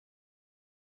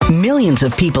Millions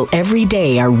of people every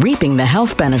day are reaping the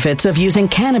health benefits of using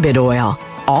cannabis oil,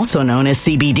 also known as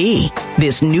CBD.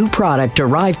 This new product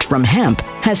derived from hemp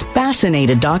has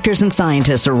fascinated doctors and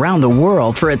scientists around the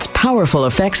world for its powerful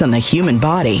effects on the human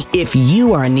body. If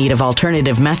you are in need of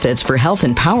alternative methods for health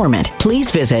empowerment, please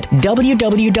visit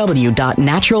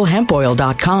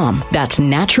www.naturalhempoil.com. That's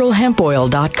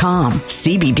naturalhempoil.com.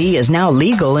 CBD is now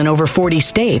legal in over 40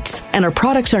 states, and our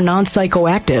products are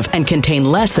non-psychoactive and contain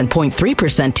less than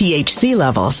 0.3% THC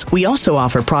levels. We also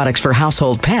offer products for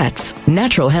household pets.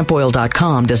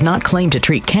 Naturalhempoil.com does not claim to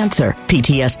treat cancer,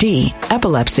 PTSD,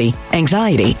 epilepsy,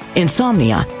 anxiety,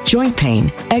 insomnia, joint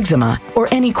pain, eczema, or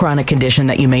any chronic condition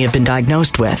that you may have been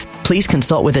diagnosed with. Please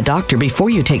consult with a doctor before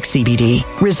you take CBD.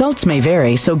 Results may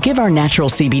vary, so give our natural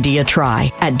CBD a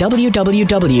try at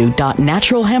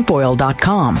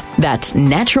www.naturalhempoil.com. That's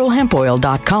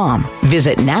naturalhempoil.com.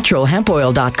 Visit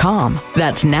naturalhempoil.com.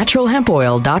 That's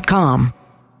naturalhempoil.com.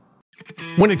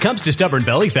 When it comes to stubborn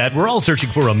belly fat, we're all searching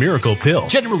for a miracle pill.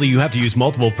 Generally, you have to use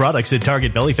multiple products that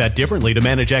target belly fat differently to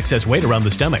manage excess weight around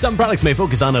the stomach. Some products may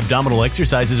focus on abdominal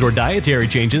exercises or dietary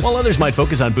changes, while others might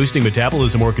focus on boosting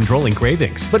metabolism or controlling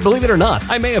cravings. But believe it or not,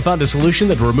 I may have found a solution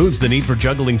that removes the need for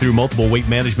juggling through multiple weight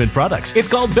management products. It's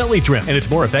called Belly Trim, and it's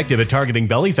more effective at targeting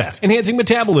belly fat, enhancing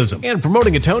metabolism, and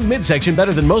promoting a toned midsection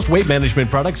better than most weight management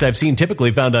products I've seen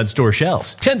typically found on store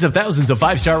shelves. Tens of thousands of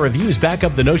 5-star reviews back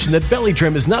up the notion that Belly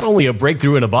Trim is not only a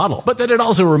breakthrough in a bottle, but that it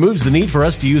also removes the need for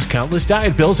us to use countless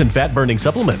diet pills and fat-burning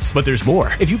supplements. But there's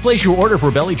more. If you place your order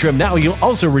for Belly Trim now, you'll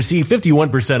also receive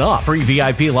 51% off, free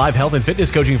VIP live health and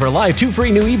fitness coaching for life, 2 free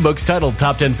new ebooks titled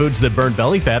Top 10 Foods That Burn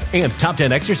Belly Fat and Top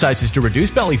 10 Exercises to Reduce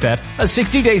Belly Fat, a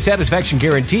 60-day satisfaction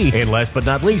guarantee, and last but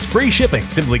not least, free shipping.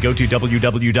 Simply go to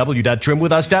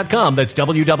www.trimwithus.com. That's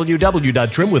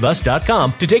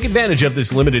www.trimwithus.com to take advantage of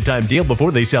this limited time deal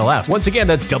before they sell out. Once again,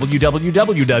 that's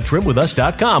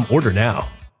www.trimwithus.com. Order now.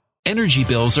 Energy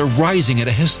bills are rising at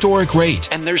a historic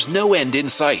rate, and there's no end in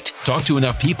sight. Talk to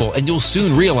enough people, and you'll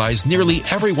soon realize nearly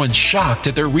everyone's shocked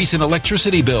at their recent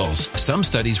electricity bills. Some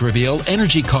studies reveal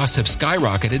energy costs have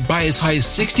skyrocketed by as high as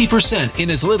 60%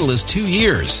 in as little as 2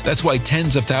 years. That's why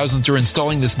tens of thousands are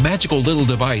installing this magical little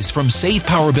device from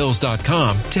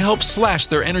SavePowerBills.com to help slash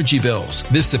their energy bills.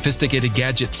 This sophisticated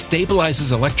gadget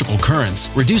stabilizes electrical currents,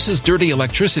 reduces dirty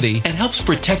electricity, and helps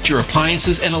protect your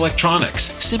appliances and electronics.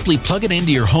 Simply plug it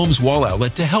into your home's wall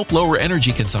outlet to help lower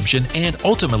energy consumption and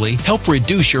ultimately help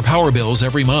reduce your power bills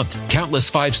every month.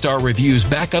 Countless 5-star reviews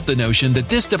back up the notion that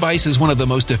this device is one of the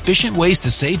most efficient ways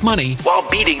to save money while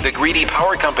beating the greedy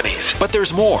power companies. But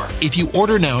there's more. If you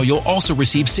order now, you'll also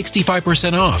receive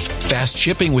 65% off, fast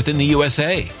shipping within the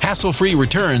USA, hassle-free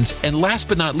returns, and last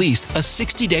but not least, a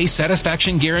 60-day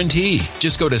satisfaction guarantee.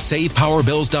 Just go to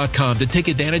SavePowerBills.com to take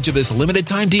advantage of this limited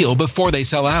time deal before they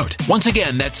sell out. Once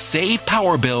again, that's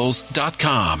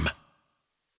SavePowerBills.com.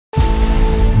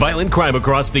 Violent crime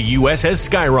across the U.S. has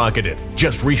skyrocketed.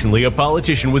 Just recently, a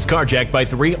politician was carjacked by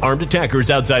 3 armed attackers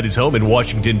outside his home in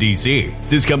Washington, D.C.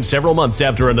 This comes several months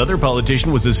after another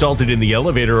politician was assaulted in the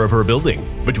elevator of her building.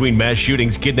 Between mass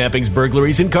shootings, kidnappings,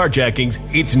 burglaries, and carjackings,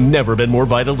 it's never been more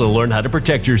vital to learn how to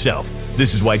protect yourself.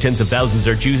 This is why tens of thousands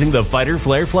are choosing the Fighter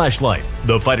Flare flashlight.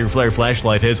 The Fighter Flare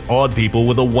flashlight has awed people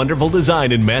with a wonderful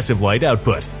design and massive light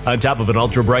output. On top of an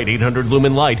ultra-bright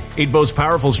 800-lumen light, it boasts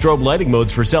powerful strobe lighting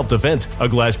modes for self-defense, a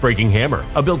glass-breaking hammer,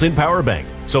 a built-in power bank,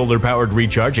 solar-powered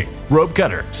recharging, rope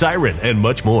cutter, siren, and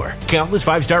much more. Countless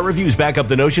 5-star reviews back up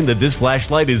the notion that this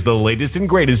flashlight is the latest and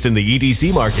greatest in the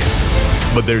EDC market.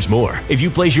 But there's more. If you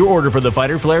place your order for the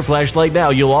Fighter Flare flashlight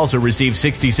now, you'll also receive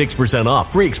 66%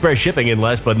 off, free express shipping, and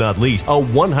last but not least, a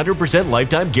 100%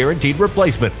 lifetime guaranteed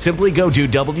replacement. Simply go to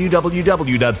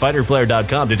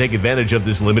www.fighterflare.com to take advantage of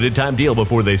this limited time deal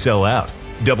before they sell out.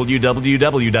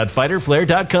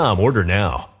 www.fighterflare.com. Order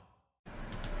now.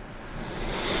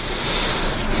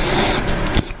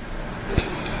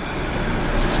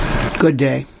 Good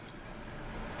day.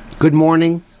 Good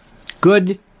morning.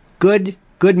 Good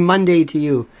Monday to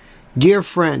you. Dear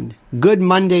friend, good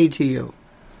Monday to you.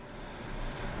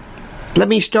 Let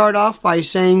me start off by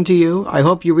saying to you, I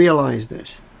hope you realize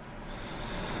this,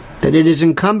 that it is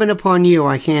incumbent upon you,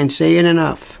 I can't say it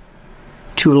enough,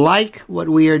 to like what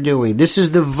we are doing. This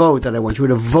is the vote that I want you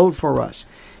to vote for us.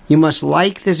 You must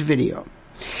like this video.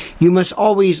 You must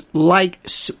always like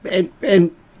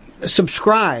and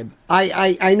subscribe.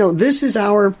 I know these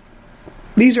are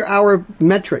our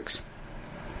metrics.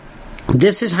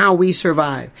 This is how we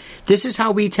survive. This is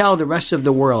how we tell the rest of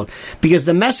the world. Because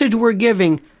the message we're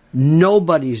giving,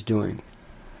 nobody's doing.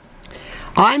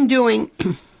 I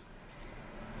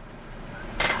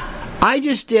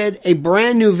just did a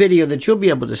brand new video that you'll be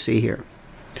able to see here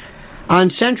on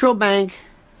central bank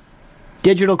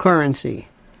digital currency,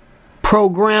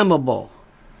 programmable,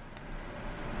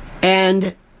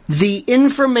 and the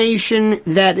information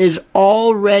that is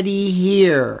already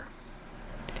here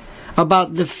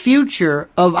about the future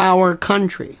of our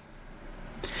country.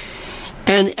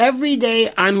 And every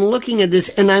day I'm looking at this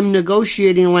and I'm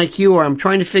negotiating like you are. I'm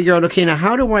trying to figure out, okay, now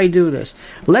how do I do this?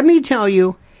 Let me tell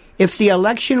you, if the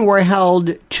election were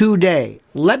held today,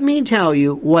 let me tell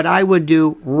you what I would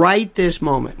do right this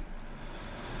moment.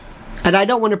 And I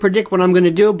don't want to predict what I'm going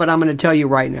to do, but I'm going to tell you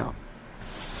right now.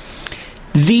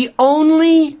 The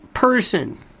only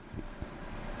person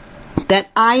that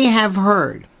I have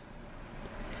heard,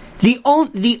 the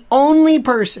only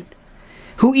person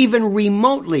who even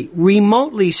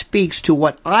remotely speaks to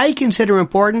what I consider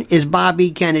important is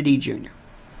Bobby Kennedy Jr.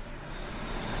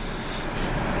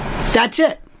 That's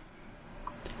it.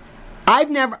 I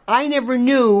never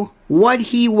knew what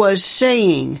he was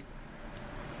saying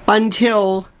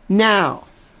until now.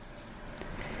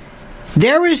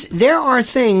 There are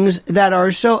things that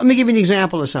are so. Let me give you an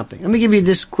example of something. Let me give you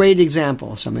this great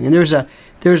example of something. And there's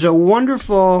a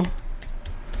wonderful.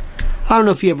 I don't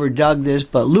know if you ever dug this,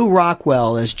 but Lou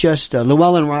Rockwell is just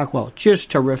Llewellyn Rockwell,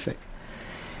 just terrific.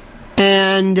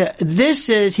 And this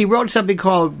is he wrote something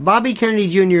called Bobby Kennedy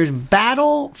Jr.'s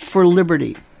Battle for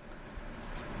Liberty.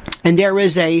 And there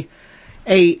is a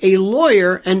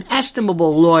lawyer, an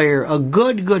estimable lawyer, a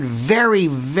good, very,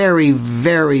 very,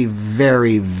 very,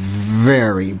 very,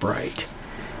 very bright,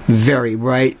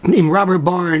 named Robert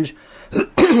Barnes.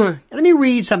 Let me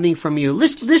read something from you.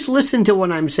 Let's listen to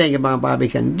what I'm saying about Bobby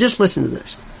Kennedy. Just listen to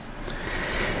this.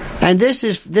 And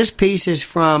this piece is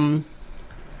from.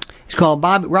 It's called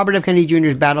Robert F. Kennedy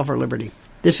Jr.'s Battle for Liberty.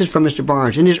 This is from Mr.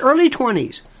 Barnes. In his early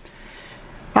 20s,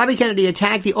 Bobby Kennedy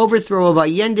attacked the overthrow of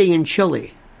Allende in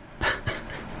Chile.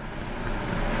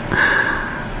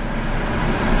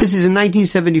 This is in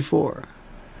 1974.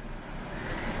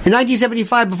 In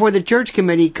 1975, before the Church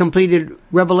Committee completed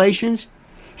revelations,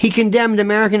 he condemned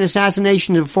American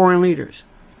assassinations of foreign leaders.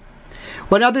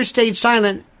 When others stayed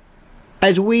silent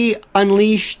as we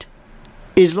unleashed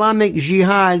Islamic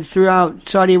Jihad throughout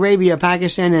Saudi Arabia,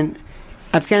 Pakistan, and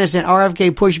Afghanistan,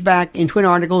 RFK pushed back in twin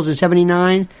articles in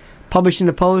 1979, published in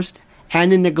the Post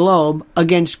and in the Globe,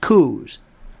 against coups.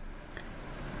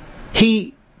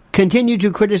 He continued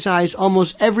to criticize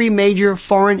almost every major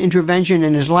foreign intervention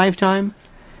in his lifetime,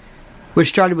 which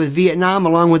started with Vietnam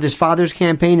along with his father's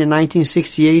campaign in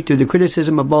 1968 through the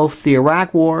criticism of both the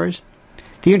Iraq wars,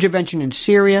 the intervention in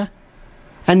Syria,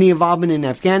 and the involvement in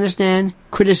Afghanistan,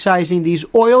 criticizing these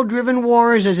oil-driven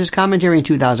wars as his commentary in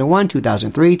 2001,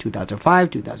 2003, 2005,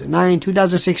 2009,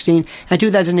 2016, and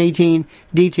 2018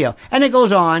 detail. And it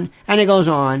goes on, and it goes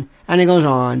on, and it goes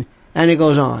on, and it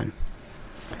goes on.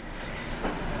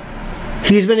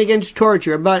 He's been against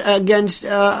torture, but against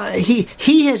he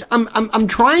has. I'm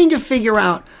trying to figure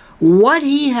out what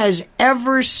he has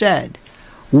ever said.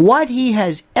 What he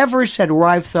has ever said where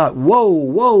I've thought, whoa,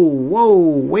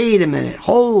 wait a minute,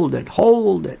 hold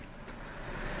it.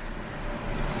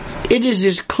 It is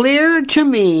as clear to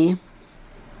me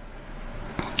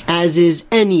as is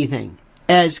anything.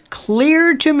 As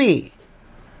clear to me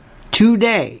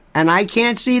today, and I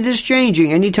can't see this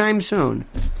changing anytime soon,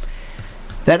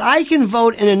 that I can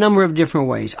vote in a number of different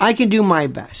ways. I can do my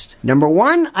best. Number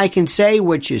one, I can say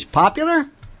which is popular.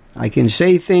 I can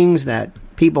say things that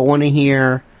people want to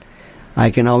hear.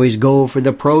 I can always go for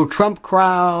the pro-Trump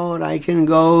crowd. I can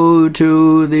go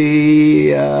to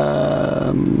the,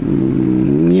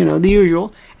 the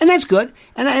usual. And that's good.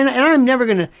 And I'm never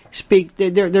going to speak.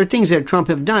 There are things that Trump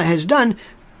has done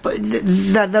but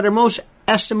that are most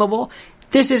estimable.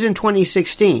 This isn't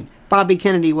 2016. Bobby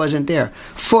Kennedy wasn't there.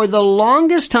 For the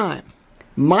longest time,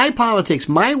 my politics,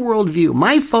 my worldview,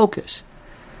 my focus,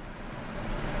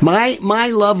 my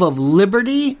love of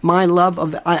liberty, my love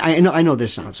of I know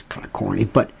this sounds kind of corny,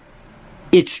 but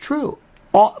it's true.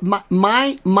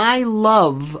 My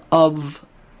love of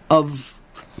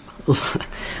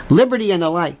liberty and the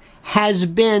like has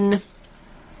been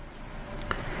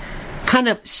kind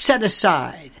of set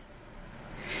aside.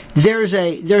 There's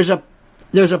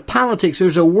a politics,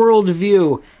 there's a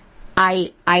worldview.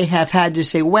 I have had to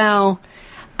say, well,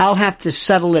 I'll have to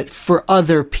settle it for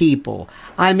other people.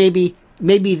 Maybe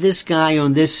this guy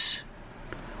on this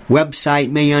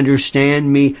website may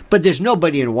understand me, but there's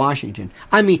nobody in Washington.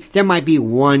 I mean, there might be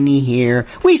one here.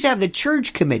 We used to have the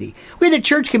church committee. We had the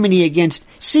church committee against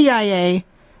CIA.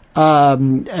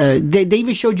 They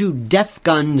even showed you death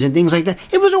guns and things like that.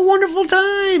 It was a wonderful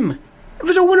time.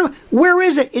 Where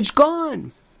is it? It's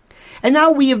gone. And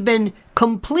now I've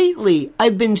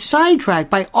been sidetracked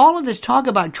by all of this talk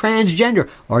about transgender.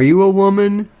 Are you a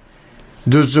woman?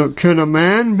 Can a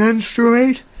man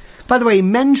menstruate? By the way,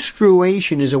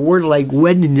 menstruation is a word like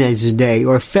Wednesday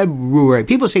or February.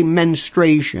 People say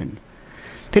menstruation.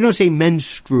 They don't say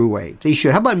menstruate. They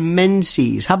should. How about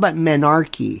menses? How about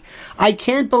menarche? I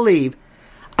can't believe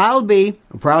I'm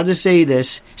proud to say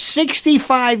this,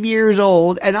 65 years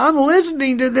old, and I'm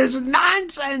listening to this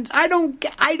nonsense. I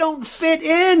don't fit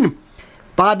in.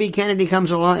 Bobby Kennedy comes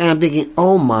along, and I'm thinking,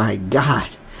 oh my God,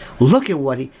 look at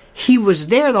what he was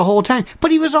there the whole time.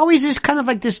 But he was always this kind of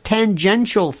like this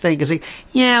tangential thing. It's like,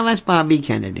 yeah, that's Bobby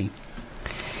Kennedy.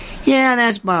 Yeah,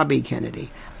 that's Bobby Kennedy.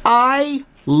 I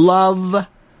love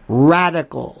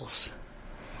radicals.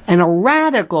 And a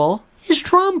radical is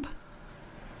Trump.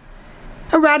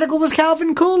 A radical was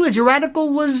Calvin Coolidge. A radical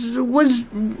was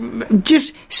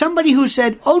just somebody who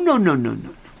said, oh, no.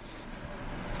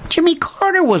 Jimmy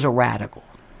Carter was a radical.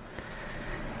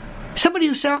 Somebody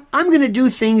who said, I'm going to do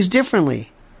things differently.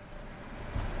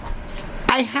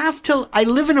 I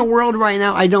live in a world right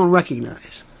now I don't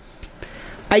recognize.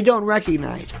 I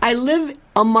live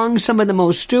among some of the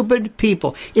most stupid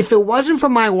people. If it wasn't for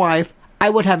my wife, I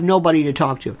would have nobody to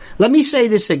talk to. Let me say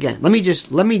this again. Let me just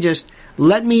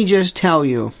tell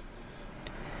you.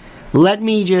 And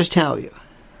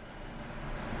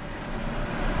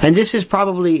this is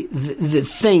probably the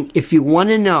thing. If you want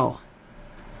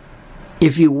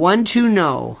to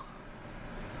know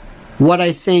what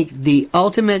I think the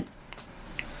ultimate,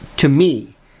 to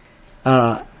me,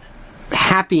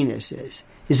 happiness is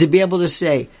to be able to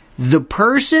say, the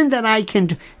person that I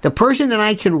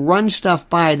can run stuff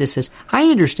by that says, I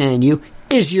understand you,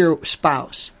 is your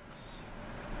spouse.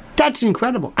 That's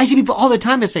incredible. I see people all the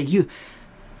time. It's like, if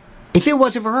it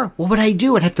wasn't for her, what would I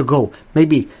do? I'd have to go,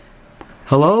 maybe,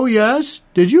 hello, yes?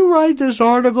 Did you write this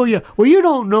article? Yeah. Well, you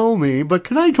don't know me, but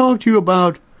can I talk to you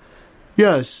about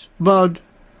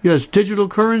digital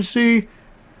currency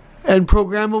and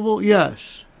programmable?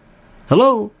 Yes.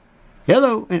 Hello.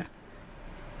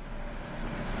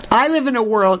 I live in a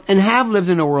world, and have lived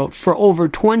in a world for over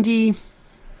 20,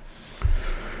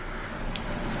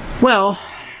 right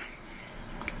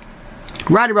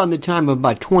around the time of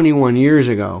about 21 years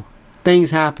ago,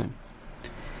 things happen.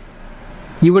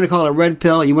 You want to call it a red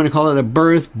pill, you want to call it a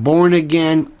birth, born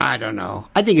again, I don't know.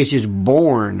 I think it's just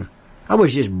born. I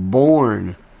was just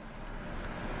born.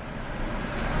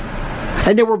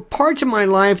 And there were parts of my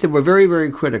life that were very, very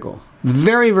critical.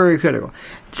 Very, very critical.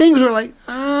 Things were like,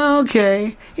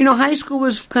 okay. High school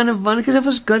was kind of fun because it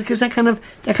was good, because that kind of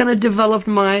developed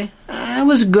it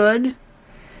was good.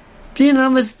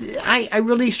 I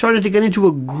really started to get into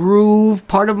a groove.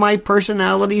 Part of my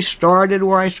personality started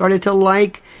where I started to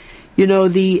like,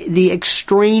 the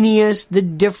extraneous, the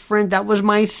different. That was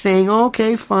my thing.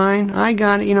 Okay, fine. I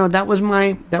got it. That was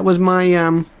my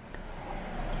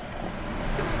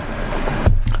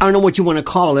I don't know what you want to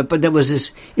call it, but it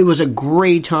was a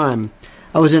great time.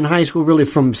 I was in high school really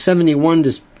from 71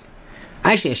 to,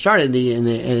 actually I started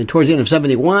towards the end of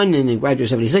 71 and then graduated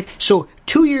 76. So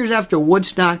 2 years after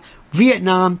Woodstock,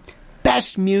 Vietnam,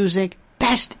 best music,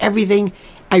 best everything.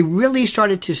 I really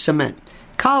started to cement.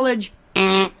 College,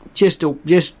 just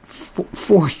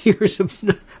 4 years of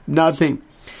nothing.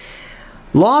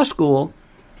 Law school,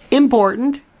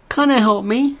 important, kind of helped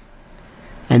me.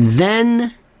 And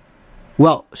then,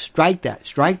 strike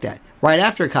that. Right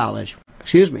after college,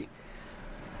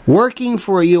 working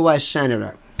for a U.S.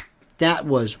 Senator. That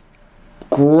was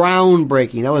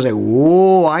groundbreaking. That was like,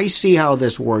 whoa, I see how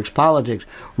this works. Politics.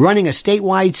 Running a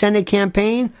statewide Senate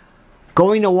campaign,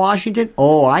 going to Washington.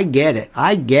 Oh, I get it.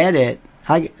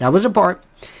 That was a part.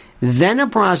 Then a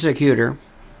prosecutor.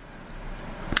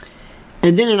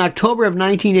 And then in October of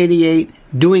 1988,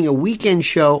 doing a weekend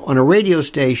show on a radio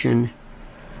station.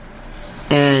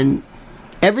 And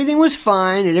everything was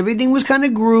fine, and everything was kind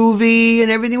of groovy, and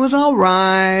everything was all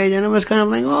right, and I was kind of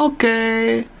like,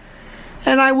 okay.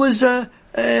 And I was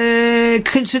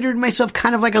considered myself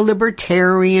kind of like a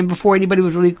libertarian before anybody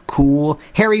was really cool.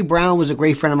 Harry Brown was a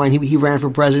great friend of mine. He ran for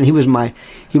president. He was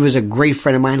a great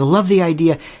friend of mine. I love the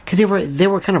idea because they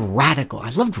were kind of radical.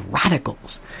 I loved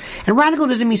radicals. And radical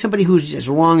doesn't mean somebody who's just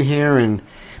long hair,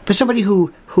 but somebody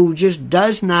who just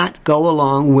does not go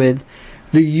along with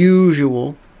the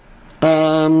usual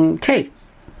take.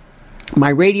 My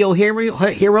radio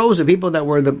heroes, the people that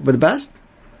were the best.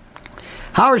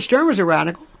 Howard Stern was a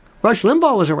radical. Rush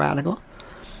Limbaugh was a radical.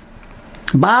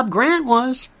 Bob Grant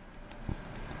was.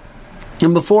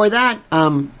 And before that,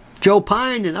 Joe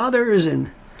Pine and others,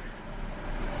 and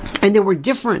they were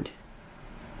different.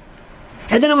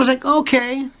 And then I was like,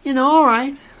 okay, all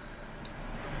right.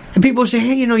 And people say,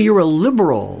 hey, you're a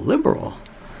liberal.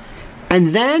 And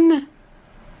then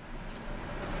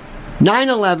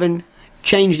 9/11,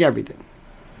 changed everything.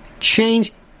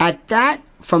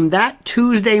 From that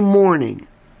Tuesday morning,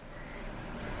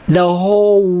 the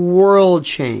whole world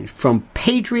changed. From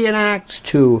Patriot Acts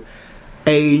to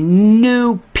a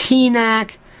new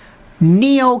PNAC,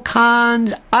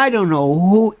 neocons, I don't know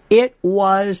who. It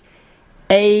was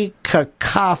a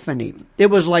cacophony. It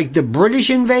was like the British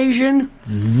invasion.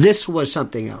 This was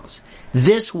something else.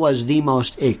 This was the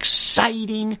most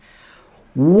exciting.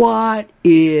 What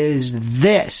is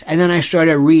this? And then I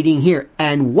started reading here.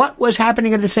 And what was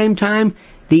happening at the same time?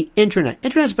 The internet.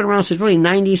 Internet's been around since really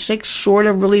 96, sort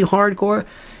of really hardcore.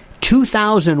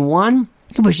 2001,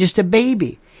 it was just a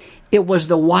baby. It was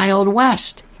the Wild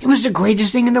West. It was the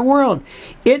greatest thing in the world.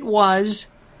 It was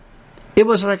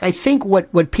like, I think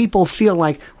what people feel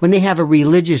like when they have a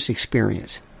religious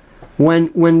experience.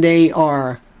 When they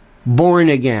are born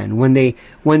again, when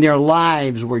their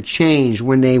lives were changed,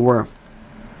 when they were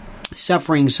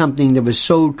suffering something that was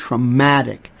so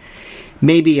traumatic,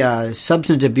 maybe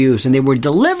substance abuse, and they were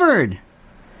delivered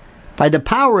by the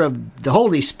power of the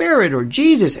Holy Spirit or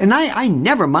Jesus. And I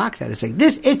never mock that. It's like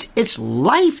this. It's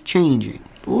life changing.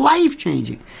 Life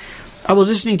changing. I was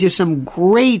listening to some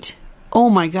great, oh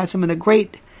my God, some of the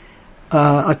great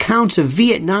accounts of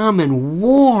Vietnam and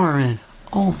war, and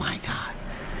oh my God.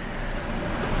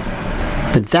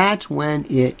 But that's when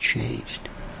it changed.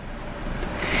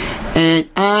 And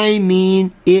I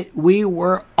mean it, we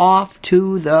were off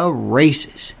to the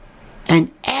races. And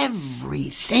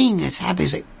everything that's happening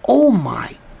is like, oh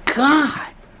my God.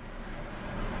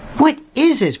 What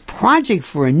is this? Project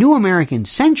for a New American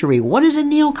Century? What is a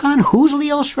neocon? Who's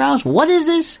Leo Strauss? What is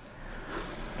this?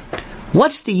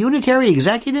 What's the Unitary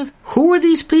Executive? Who are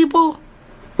these people?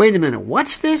 Wait a minute.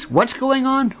 What's this? What's going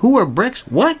on? Who are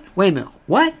BRICS? What? Wait a minute.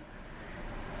 What?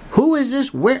 Who is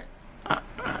this? Where?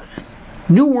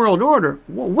 New World Order?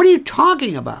 What are you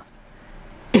talking about?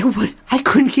 I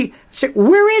couldn't keep saying,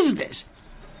 where is this?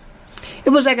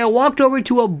 It was like I walked over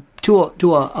to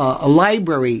a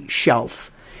library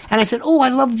shelf, and I said, oh, I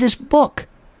love this book.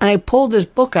 And I pulled this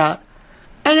book out,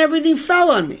 and everything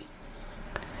fell on me.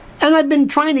 And I've been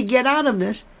trying to get out of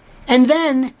this. And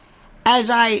then, as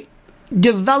I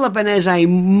develop and as I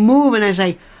move and as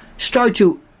I start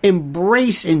to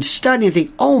embrace and study and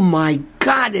think, oh my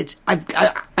God,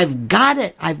 I've got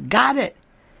it.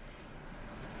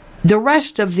 The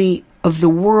rest of the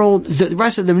world, the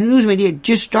rest of the news media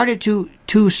just started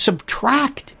to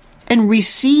subtract and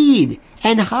recede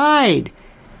and hide.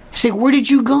 Say, where did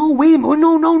you go? Wait a minute.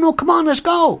 No, come on, let's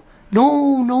go.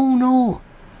 No.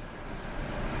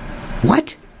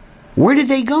 What? Where did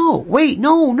they go? Wait,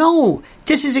 no.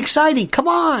 This is exciting. Come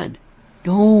on.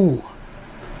 No.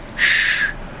 Shh.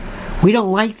 We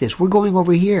don't like this. We're going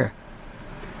over here.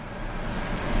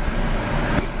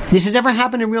 This has never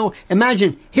happened in real...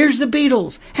 Imagine, here's the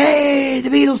Beatles. Hey,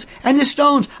 the Beatles and the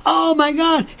Stones. Oh, my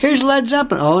God. Here's Led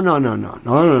Zeppelin. Oh,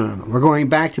 no. We're going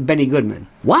back to Benny Goodman.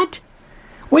 What?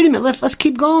 Wait a minute. Let's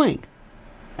keep going.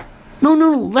 No.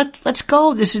 Let's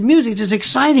go. This is music. This is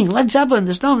exciting. Led Zeppelin,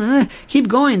 the Stones. Keep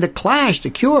going. The Clash, the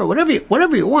Cure,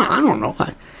 whatever you want. I don't know.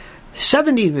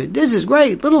 70s, this is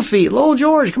great. Little Feat, Lowell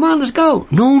George, come on, let's go.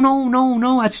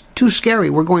 No, that's too scary.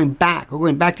 We're going back. We're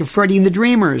going back to Freddie and the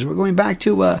Dreamers. We're going back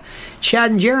to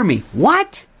Chad and Jeremy.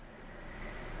 What?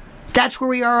 That's where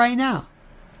we are right now.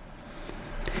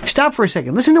 Stop for a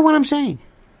second. Listen to what I'm saying.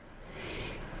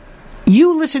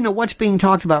 You listen to what's being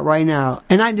talked about right now.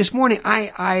 And this morning,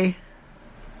 may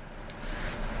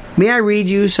I read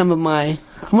you some of my...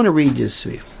 I'm going to read this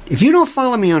to you. If you don't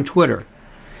follow me on Twitter,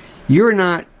 you are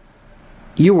not,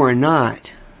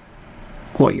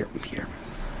 well, you're here.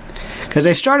 Because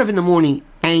I start off in the morning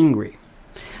angry.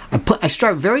 I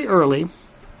start very early.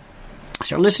 I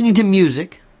start listening to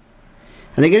music.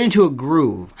 And I get into a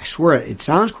groove. I swear, it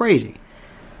sounds crazy.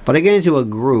 But I get into a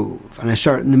groove. And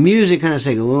the music kind of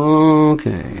saying,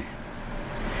 okay.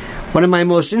 One of my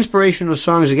most inspirational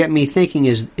songs to get me thinking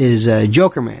is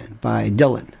Joker Man by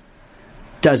Dylan.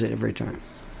 Does it every time.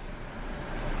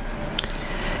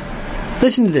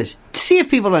 Listen to this. See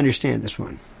if people understand this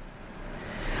one.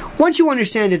 Once you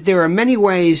understand that there are many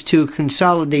ways to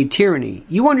consolidate tyranny,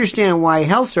 you understand why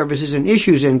health services and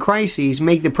issues and crises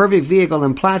make the perfect vehicle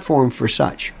and platform for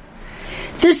such.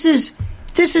 I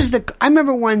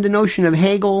remember when the notion of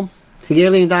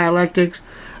Hegelian dialectics,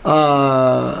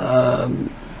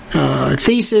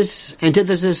 thesis,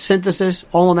 antithesis, synthesis,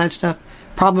 all of that stuff,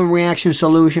 problem, reaction,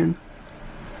 solution.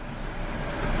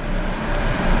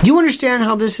 Do you understand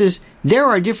how this is? There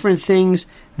are different things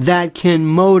that can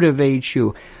motivate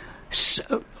you.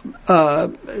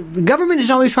 Government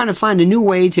is always trying to find a new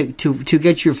way to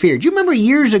get your fear. Do you remember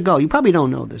years ago, you probably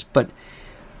don't know this, but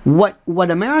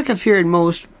What America feared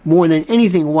more than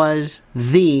anything, was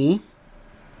the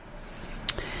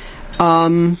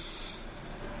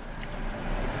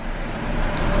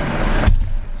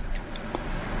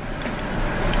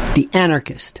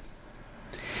anarchist.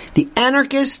 The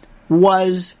anarchist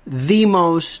was the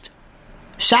most,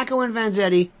 Sacco and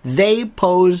Vanzetti, they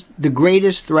posed the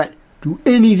greatest threat to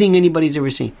anything anybody's ever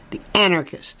seen. The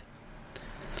anarchist.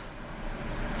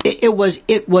 It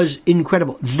was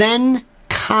incredible. Then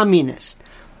communist.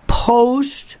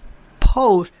 Post,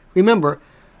 remember,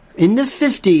 in the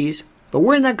 50s, but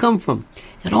where did that come from?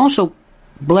 It also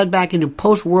bled back into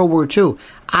post-World War II,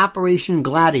 Operation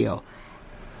Gladio.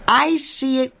 I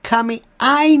see it coming.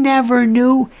 I never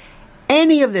knew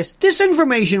any of this. This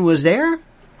information was there.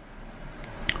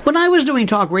 When I was doing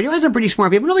talk radio, I was a pretty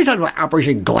smart people. Nobody talked about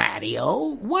Operation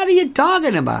Gladio. What are you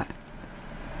talking about?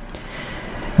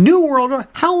 New World Order.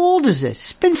 How old is this?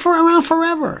 It's been around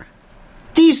forever.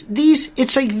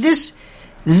 It's like this,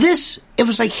 it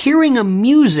was like hearing a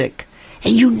music,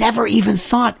 and you never even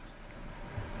thought.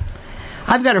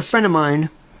 I've got a friend of mine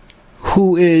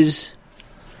who he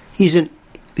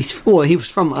was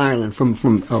from Ireland,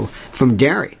 from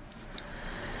Derry.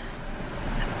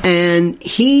 And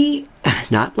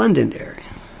not Londonderry.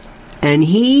 And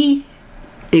he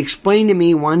explained to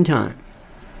me one time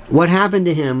what happened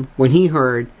to him when he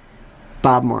heard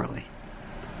Bob Marley.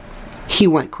 He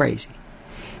went crazy.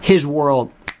 His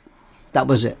world, that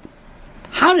was it.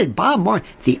 How did Bob Marley...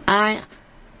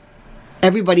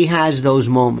 Everybody has those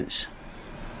moments.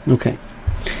 Okay.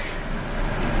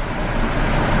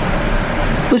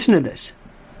 Listen to this.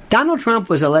 Donald Trump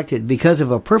was elected because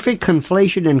of a perfect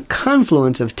conflation and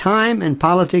confluence of time and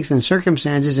politics and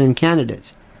circumstances and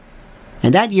candidates.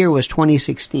 And that year was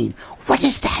 2016. What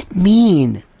does that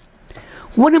mean?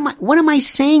 What am I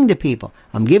saying to people?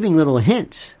 I'm giving little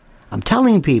hints. I'm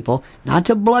telling people not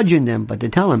to bludgeon them, but to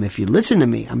tell them, if you listen to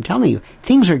me, I'm telling you,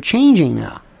 things are changing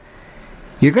now.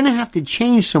 You're going to have to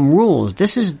change some rules.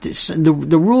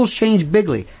 The rules change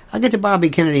bigly. I'll get to Bobby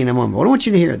Kennedy in a moment, but I want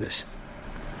you to hear this.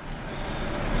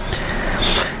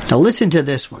 Now listen to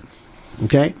this one,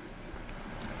 okay?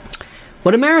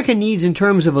 What America needs in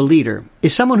terms of a leader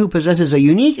is someone who possesses a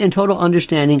unique and total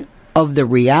understanding of the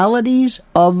realities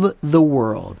of the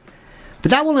world.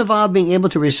 But that will involve being able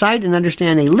to recite and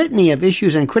understand a litany of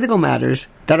issues and critical matters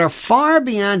that are far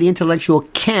beyond the intellectual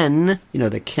ken,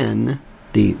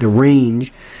 the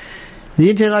range, the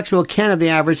intellectual ken of the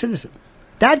average citizen.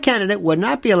 That candidate would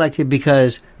not be elected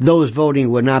because those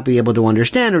voting would not be able to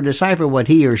understand or decipher what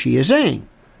he or she is saying.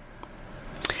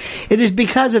 It is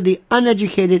because of the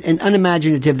uneducated and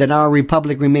unimaginative that our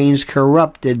republic remains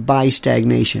corrupted by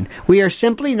stagnation. We are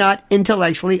simply not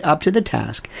intellectually up to the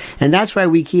task, and that's why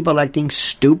we keep electing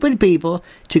stupid people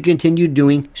to continue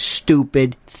doing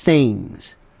stupid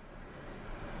things.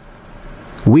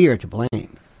 We are to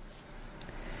blame.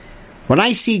 When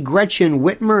I see Gretchen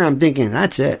Whitmer, I'm thinking,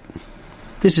 that's it.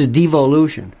 This is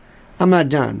devolution. I'm not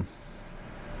done.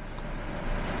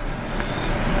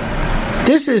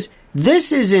 This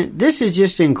is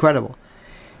just incredible.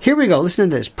 Here we go. Listen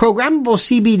to this. Programmable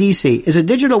CBDC is a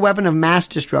digital weapon of mass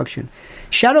destruction.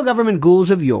 Shadow government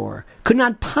ghouls of yore could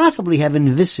not possibly have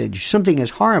envisaged something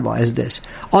as horrible as this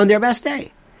on their best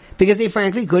day, because they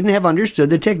frankly couldn't have understood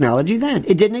the technology then.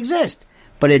 It didn't exist,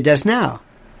 but it does now.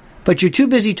 But you're too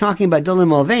busy talking about Dylan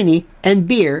Mulvaney and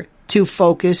beer to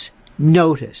focus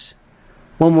notice.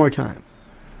 One more time.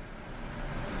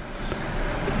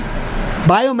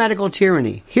 Biomedical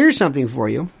tyranny. Here's something for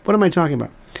you. What am I talking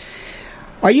about?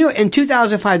 In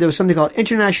 2005, there was something called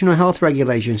International Health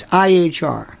Regulations,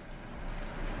 IHR.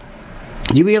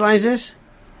 Do you realize this?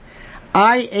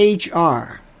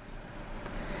 IHR.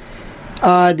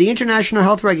 The International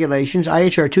Health Regulations,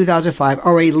 IHR 2005,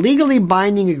 are a legally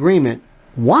binding agreement.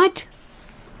 What?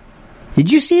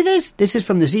 Did you see this? This is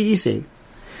from the CDC.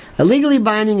 A legally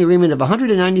binding agreement of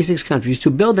 196 countries to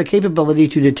build the capability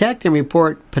to detect and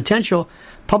report potential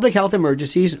public health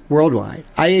emergencies worldwide.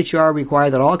 IHR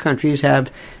requires that all countries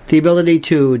have the ability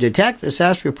to detect,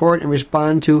 assess, report, and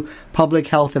respond to public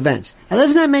health events. Now,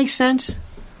 doesn't that make sense?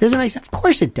 Doesn't it make sense? Of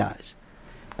course it does.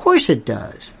 Of course it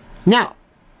does. Now,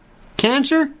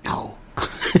 cancer? No.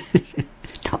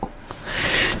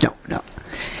 No.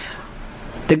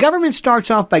 The government starts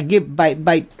off by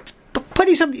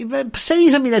putting saying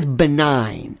something that's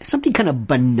benign, something kind of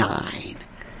benign.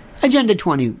 Agenda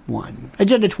 21,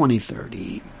 Agenda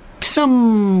 2030,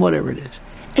 whatever it is.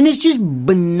 And it's just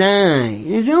benign.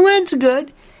 It's, that's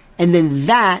good. And then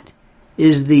that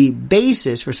is the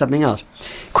basis for something else.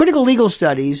 Critical legal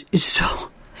studies is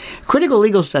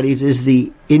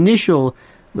the initial,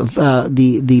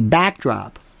 the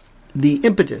backdrop the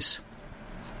impetus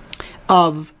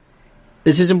of,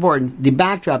 this is important, the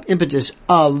backdrop impetus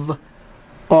of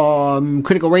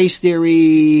critical race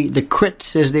theory, the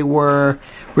crits as they were,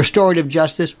 restorative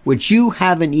justice, which you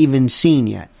haven't even seen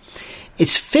yet.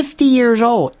 It's 50 years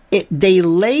old. They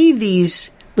lay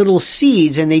these little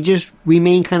seeds and they just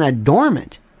remain kind of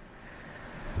dormant.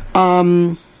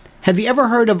 Have you ever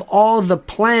heard of all the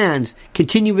plans,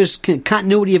 continuous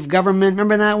continuity of government?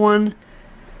 Remember that one?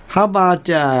 How about,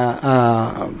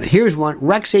 here's one,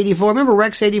 Rex 84. Remember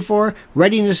Rex 84?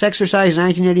 Readiness Exercise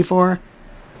 1984?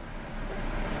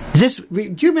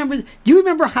 Do you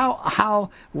remember how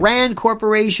Rand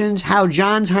corporations, how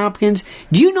Johns Hopkins,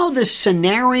 do you know the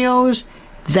scenarios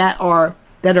that are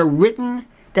written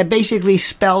that basically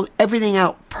spell everything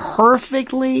out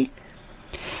perfectly?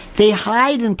 They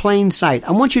hide in plain sight.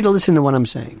 I want you to listen to what I'm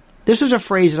saying. This was a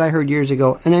phrase that I heard years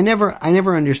ago, and I never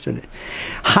understood it.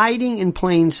 Hiding in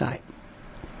plain sight.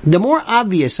 The more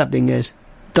obvious something is,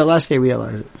 the less they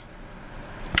realize it.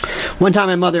 One time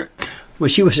my mother, when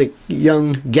she was a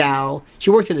young gal,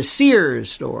 she worked at a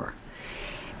Sears store.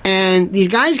 And these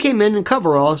guys came in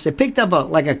coveralls. They picked up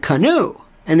a canoe,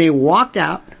 and they walked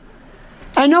out.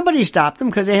 And nobody stopped them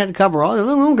because they had the coveralls. They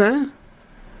said, okay.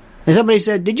 And somebody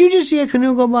said, did you just see a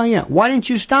canoe go by? Yeah. Why didn't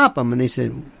you stop them? And they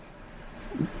said,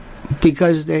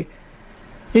 because they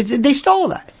stole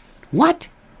that. What?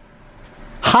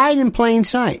 Hide in plain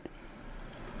sight.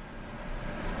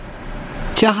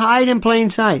 To hide in plain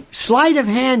sight. Sleight of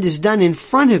hand is done in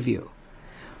front of you.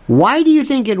 Why do you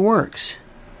think it works?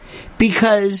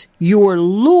 Because you're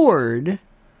lured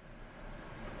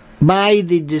by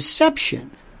the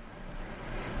deception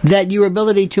that your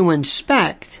ability to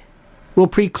inspect will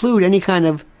preclude any kind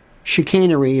of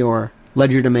chicanery or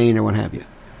legerdemain or what have you.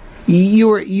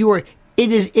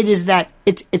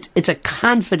 It's a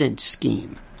confidence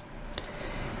scheme.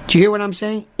 Do you hear what I'm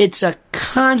saying? It's a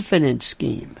confidence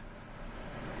scheme.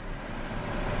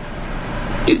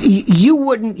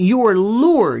 You are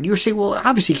lured. You say, well,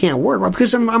 obviously it can't work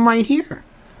because I'm right here.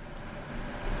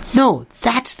 No,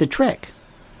 that's the trick.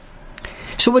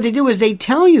 So what they do is they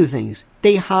tell you things.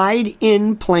 They hide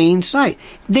in plain sight.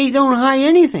 They don't hide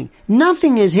anything.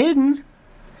 Nothing is hidden.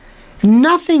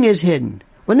 Nothing is hidden.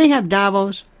 When they have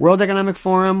Davos, World Economic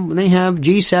Forum, when they have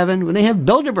G7, when they have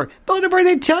Bilderberg,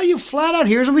 they tell you flat out,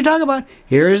 here's what we talk about.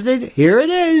 Here it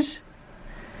is.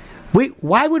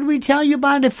 Why would we tell you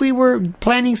about it if we were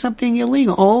planning something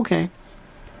illegal? Oh, okay.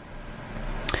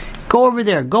 Go over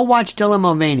there. Go watch Dylan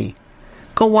Mulvaney.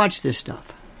 Go watch this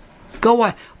stuff. Go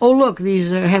watch. Oh, look,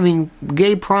 these are having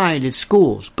gay pride at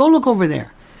schools. Go look over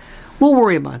there. We'll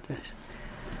worry about this.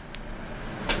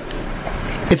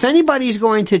 If anybody's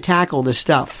going to tackle the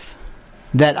stuff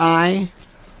that I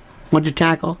want to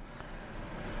tackle,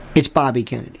 it's Bobby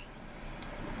Kennedy.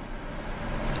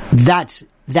 That's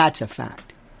a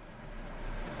fact.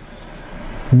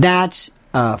 That's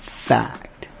a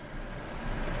fact.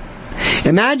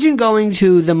 Imagine going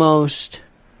to the most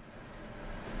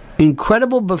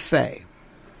incredible buffet,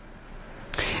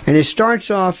 and it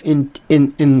starts off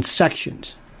in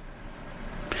sections.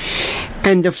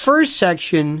 And the first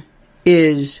section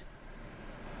is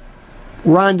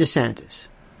Ron DeSantis.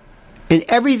 And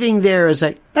everything there is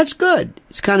like, that's good.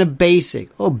 It's kind of basic.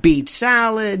 Oh, beet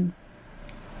salad,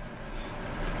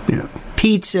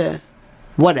 pizza,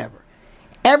 whatever.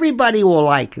 Everybody will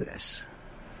like this.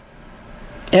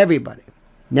 Everybody.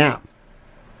 Now,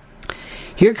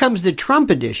 here comes the Trump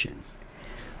edition.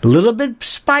 A little bit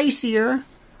spicier,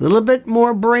 a little bit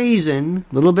more brazen,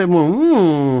 a little bit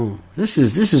more, this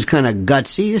is kind of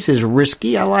gutsy, this is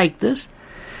risky, I like this.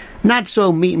 Not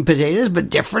so meat and potatoes, but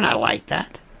different, I like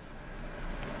that.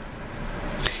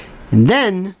 And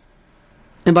then,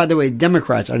 and by the way,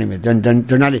 Democrats aren't even, they're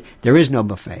not, there is no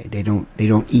buffet. They don't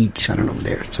eat, I don't know,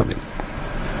 there, something.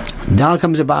 Now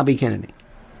comes a Bobby Kennedy.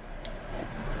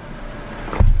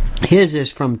 Here's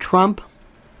this from Trump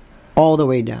all the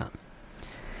way down.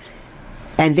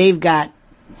 And they've got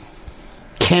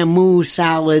Camus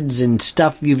salads and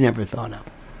stuff you've never thought of.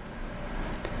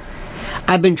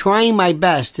 I've been trying my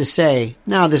best to say,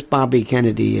 no, this Bobby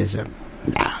Kennedy is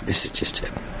this is just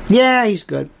yeah, he's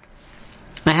good.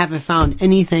 I haven't found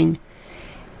anything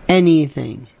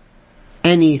that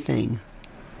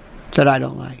I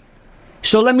don't like.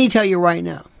 So let me tell you right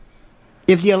now,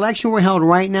 if the election were held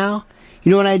right now, you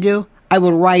know what I do? I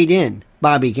would write in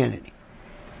Bobby Kennedy.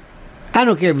 I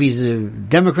don't care if he's a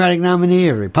Democratic nominee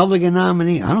or a Republican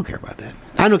nominee. I don't care about that.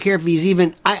 I don't care if he's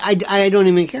even, I don't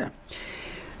even care.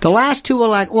 The last two the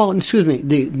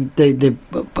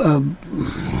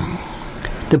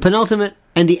penultimate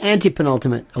and the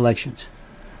anti-penultimate elections.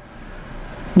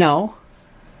 No.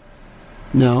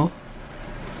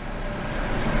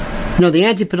 No, the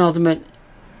anti-penultimate,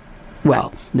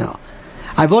 well, no.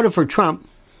 I voted for Trump.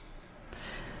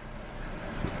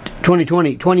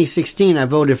 2016, I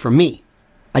voted for me.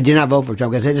 I did not vote for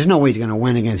Trump because there's no way he's going to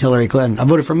win against Hillary Clinton. I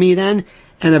voted for me then,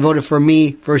 and I voted for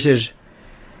me versus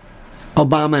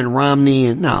Obama and Romney.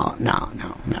 And no.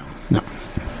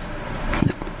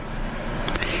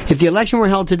 If the election were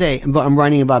held today, I'm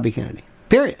writing about Bobby Kennedy.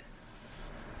 Period.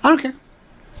 I don't care.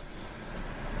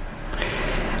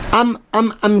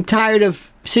 I'm tired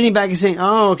of sitting back and saying,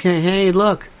 "Oh, okay, hey,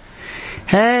 look,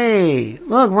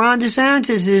 Ron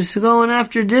DeSantis is going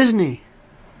after Disney.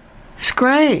 It's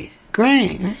great.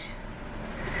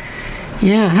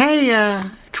 Yeah, hey,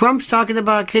 Trump's talking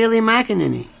about Kayleigh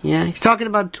McEnany. Yeah, he's talking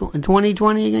about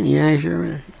 2020 again. Yeah,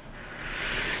 sure.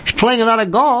 He's playing a lot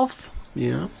of golf.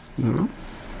 Yeah,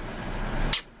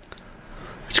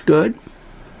 it's good.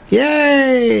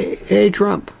 Yay, hey,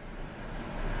 Trump."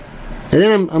 And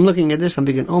then I'm looking at this, I'm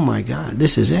thinking, oh my God,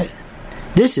 this is it.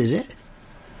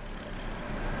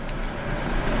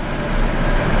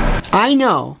 I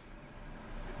know.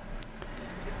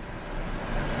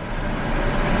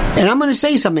 And I'm going to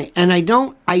say something, and I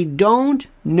don't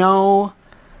know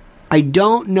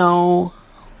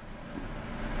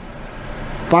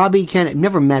Bobby Kennedy.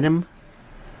 Never met him.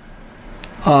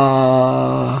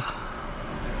 I've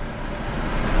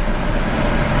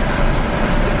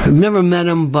never met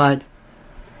him, but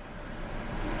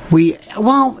I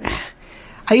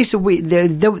used to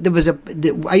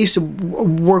I used to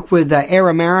work with Air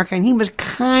America, and he was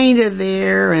kind of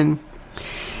there. And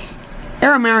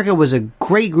Air America was a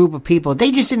great group of people.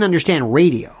 They just didn't understand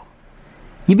radio.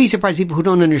 You'd be surprised people who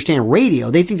don't understand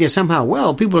radio. They think that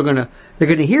somehow, people are they're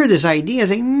gonna hear this idea and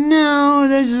say, no,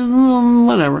 this is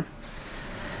whatever.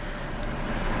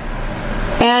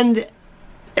 And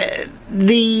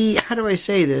how do I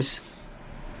say this?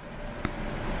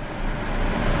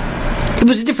 It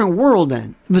was a different world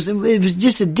then. It was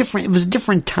just a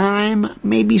different time,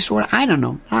 maybe, sort of. I don't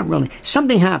know. Not really.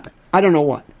 Something happened. I don't know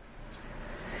what.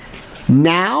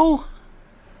 Now,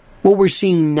 what we're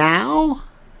seeing now,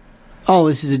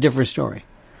 this is a different story.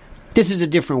 This is a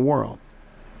different world.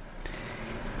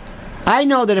 I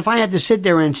know that if I have to sit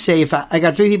there and say, if I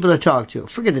got three people to talk to,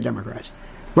 forget the Democrats,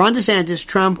 Ron DeSantis,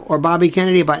 Trump, or Bobby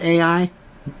Kennedy about AI,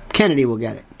 Kennedy will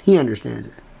get it. He understands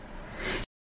it.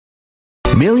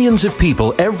 Millions of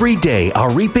people every day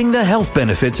are reaping the health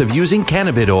benefits of using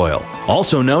cannabis oil,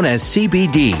 also known as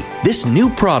CBD. This new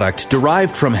product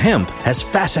derived from hemp has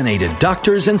fascinated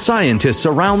doctors and scientists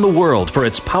around the world for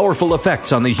its powerful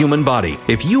effects on the human body.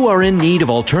 If you are in need of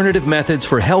alternative methods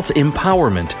for health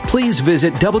empowerment, please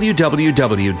visit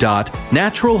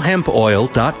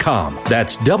www.naturalhempoil.com.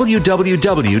 That's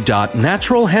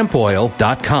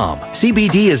www.naturalhempoil.com.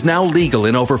 CBD is now legal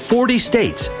in over 40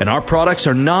 states, and our products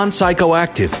are non-psychoactive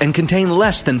and contain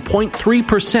less than 0.3%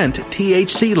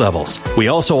 THC levels. We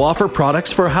also offer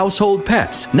products for household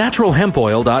pets.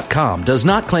 NaturalHempOil.com does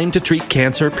not claim to treat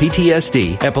cancer,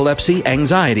 PTSD, epilepsy,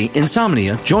 anxiety,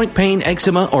 insomnia, joint pain,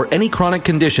 eczema, or any chronic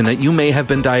condition that you may have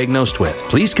been diagnosed with.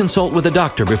 Please consult with a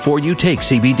doctor before you take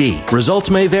CBD.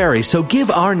 Results may vary, so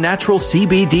give our natural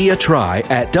CBD a try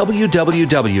at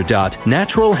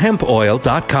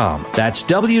www.naturalhempoil.com. That's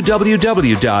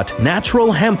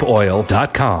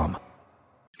www.naturalhempoil.com.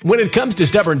 When it comes to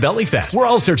stubborn belly fat, we're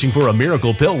all searching for a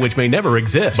miracle pill which may never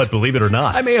exist. But believe it or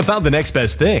not, I may have found the next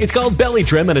best thing. It's called Belly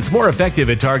Trim, and it's more effective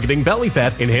at targeting belly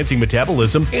fat, enhancing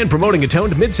metabolism, and promoting a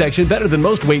toned midsection better than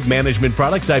most weight management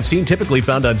products I've seen typically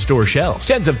found on store shelves.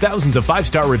 Tens of thousands of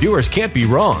 5-star reviewers can't be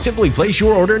wrong. Simply place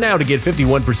your order now to get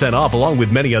 51% off along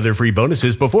with many other free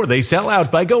bonuses before they sell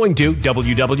out by going to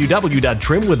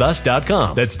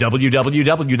www.trimwithus.com. That's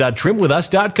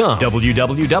www.trimwithus.com.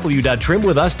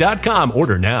 www.trimwithus.com.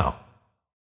 Order now.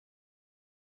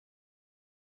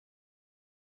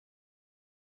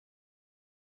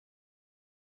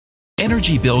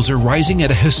 Energy bills are rising at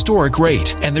a historic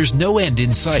rate, and there's no end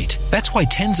in sight. That's why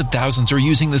tens of thousands are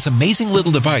using this amazing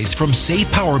little device from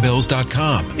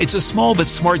SavePowerBills.com. It's a small but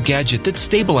smart gadget that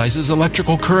stabilizes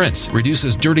electrical currents,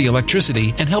 reduces dirty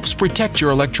electricity, and helps protect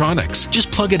your electronics. Just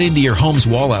plug it into your home's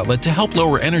wall outlet to help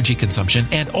lower energy consumption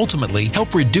and ultimately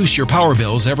help reduce your power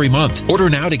bills every month. Order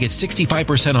now to get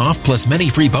 65% off plus many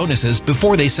free bonuses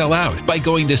before they sell out by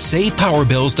going to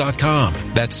SavePowerBills.com.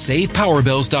 That's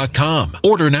SavePowerBills.com.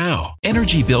 Order now.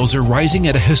 Energy bills are rising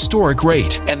at a historic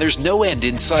rate, and there's no end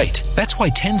in sight. That's why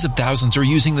tens of thousands are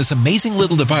using this amazing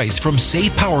little device from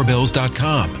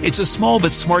SavePowerBills.com. It's a small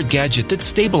but smart gadget that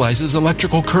stabilizes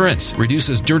electrical currents,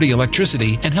 reduces dirty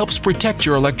electricity, and helps protect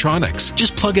your electronics.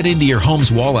 Just plug it into your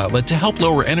home's wall outlet to help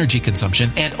lower energy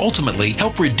consumption and ultimately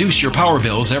help reduce your power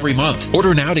bills every month.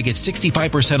 Order now to get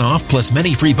 65% off plus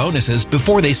many free bonuses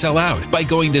before they sell out by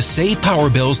going to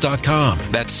SavePowerBills.com.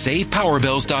 That's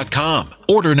SavePowerBills.com.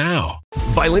 Order now.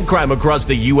 Violent crime across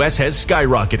the U.S. has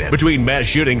skyrocketed. Between mass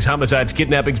shootings, homicides,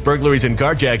 kidnappings, burglaries, and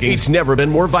carjackings, it's never been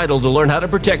more vital to learn how to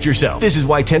protect yourself. This is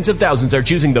why tens of thousands are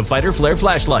choosing the Fighter Flare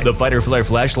flashlight. The Fighter Flare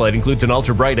flashlight includes an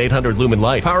ultra-bright 800-lumen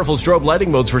light, powerful strobe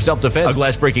lighting modes for self-defense, a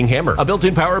glass-breaking hammer, a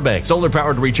built-in power bank,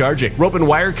 solar-powered recharging, rope and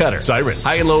wire cutter, siren,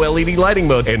 high and low LED lighting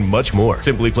mode, and much more.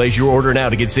 Simply place your order now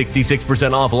to get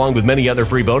 66% off along with many other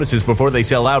free bonuses before they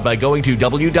sell out by going to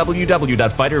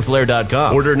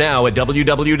www.fighterflare.com. Order now at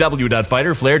www.fighterflare.com.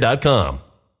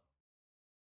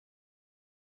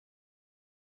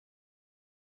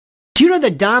 Do you know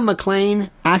that Don McLean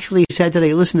actually said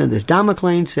today, listen to this, Don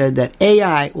McLean said that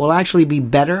AI will actually be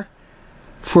better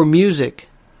for music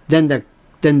than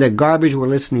the garbage we're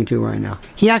listening to right now.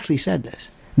 He actually said this.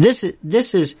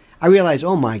 This is I realized,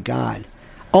 oh my God.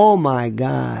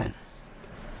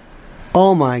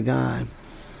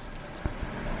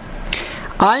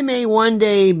 I may one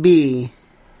day be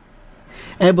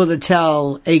able to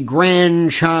tell a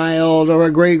grandchild or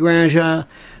a great-grandchild,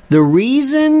 the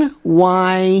reason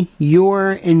why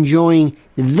you're enjoying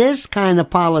this kind of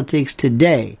politics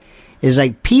today is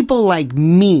like people like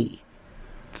me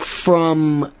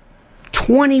from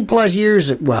 20 plus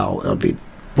years, well, it'll be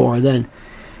more then,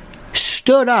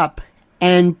 stood up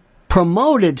and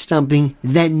promoted something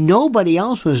that nobody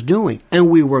else was doing. And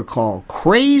we were called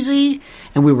crazy,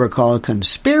 and we were called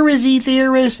conspiracy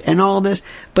theorists and all this.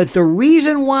 But the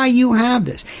reason why you have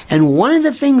this, and one of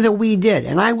the things that we did,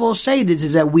 and I will say this,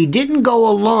 is that we didn't go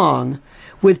along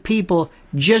with people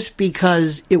just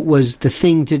because it was the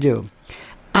thing to do.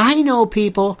 I know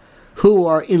people who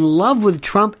are in love with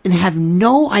Trump and have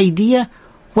no idea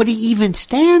what he even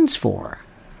stands for.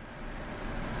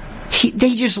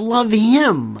 They just love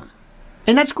him.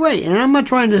 And that's great. And I'm not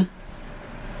trying to...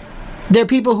 There are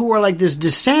people who are like this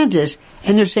DeSantis,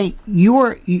 and they're saying,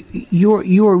 you're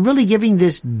really giving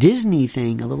this Disney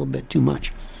thing a little bit too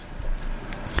much.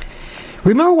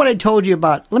 Remember what I told you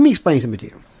about... Let me explain something to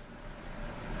you.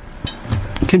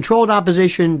 Controlled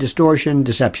opposition, distortion,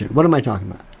 deception. What am I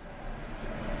talking about?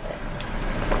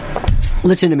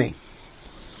 Listen to me.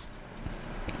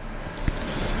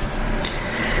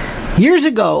 Years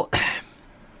ago...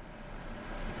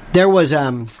 There was,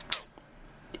 in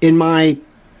my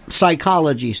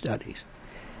psychology studies,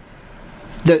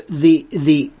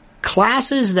 the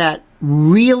classes that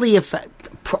really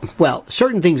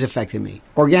certain things affected me.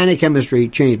 Organic chemistry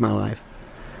changed my life.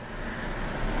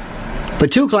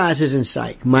 But two classes in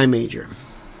psych, my major.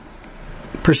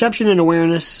 Perception and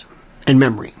awareness and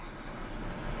memory.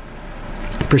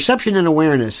 Perception and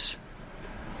awareness.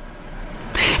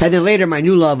 And then later my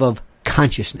new love of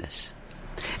consciousness.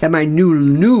 And my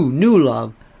new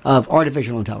love of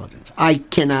artificial intelligence. I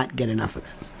cannot get enough of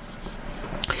that.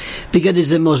 Because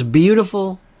it's the most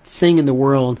beautiful thing in the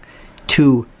world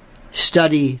to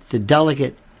study the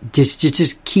delicate,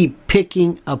 just keep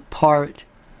picking apart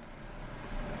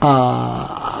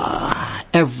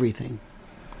everything.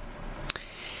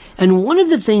 And one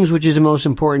of the things which is the most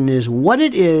important is what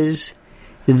it is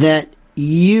that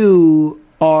you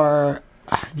are,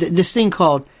 this thing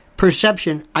called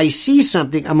perception. I see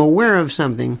something, I'm aware of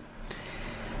something,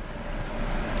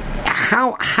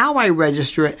 how I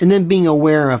register it, and then being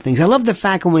aware of things. I love the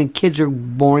fact that when kids are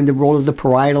born, the role of the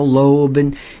parietal lobe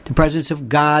and the presence of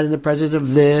God and the presence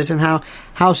of this, and how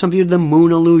some people do the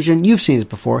moon illusion. You've seen this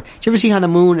before. Did you ever see how the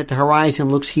moon at the horizon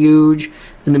looks huge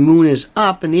and the moon is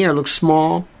up in the air, looks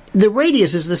small? The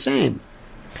radius is the same.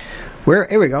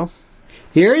 Here we go.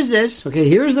 Here is this. Okay,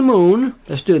 here's the moon.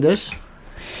 Let's do this.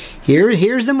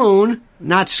 Here's the moon,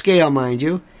 not scale, mind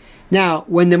you. Now,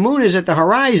 when the moon is at the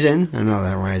horizon,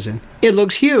 it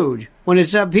looks huge. When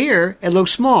it's up here, it looks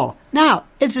small. Now,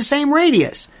 it's the same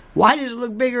radius. Why does it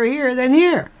look bigger here than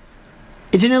here?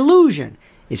 It's an illusion.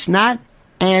 It's not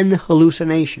an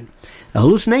hallucination. A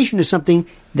hallucination is something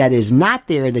that is not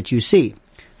there that you see.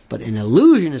 But an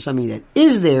illusion is something that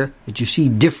is there that you see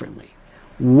differently.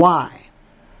 Why?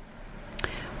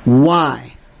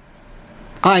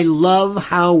 I love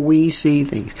how we see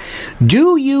things.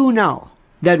 Do you know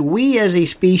that we as a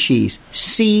species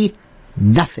see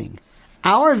nothing?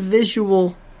 Our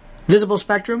visible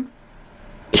spectrum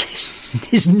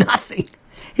is nothing.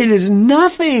 It is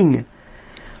nothing.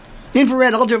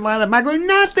 Infrared, ultraviolet, micro,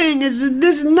 nothing.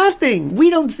 There's nothing. We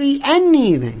don't see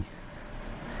anything.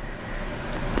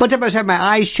 One time I was having my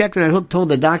eyes checked and I told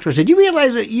the doctor, I said, you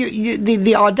realize that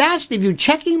the audacity of you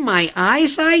checking my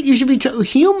eyesight? You should be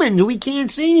humans. We can't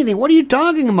see anything. What are you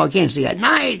talking about? Can't see at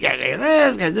night.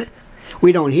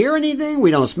 We don't hear anything.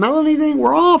 We don't smell anything.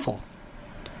 We're awful.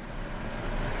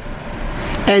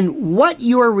 And what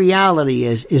your reality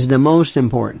is the most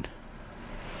important.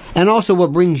 And also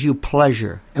what brings you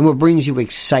pleasure and what brings you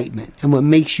excitement and what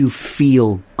makes you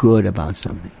feel good about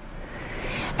something.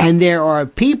 And there are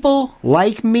people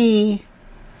like me,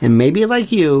 and maybe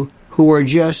like you, who are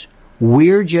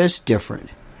we're just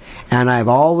different. And I've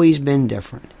always been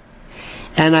different.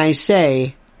 And I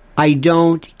say, I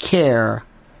don't care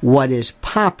what is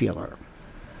popular.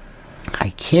 I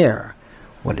care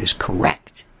what is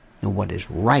correct and what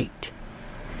is right.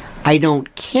 I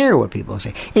don't care what people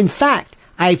say. In fact,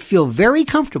 I feel very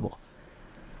comfortable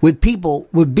with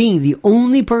being the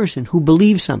only person who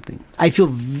believes something. I feel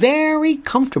very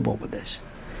comfortable with this.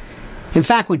 In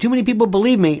fact, when too many people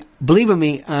believe in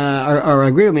me, or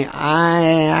agree with me,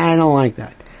 I don't like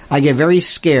that. I get very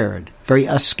scared, very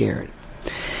scared.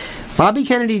 Bobby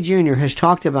Kennedy Jr. has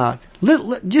talked about,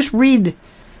 just read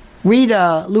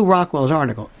Lou Rockwell's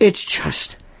article. It's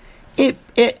just,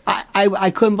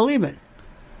 I couldn't believe it.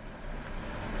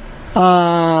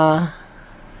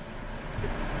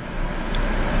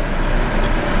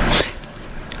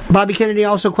 Bobby Kennedy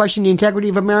also questioned the integrity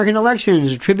of American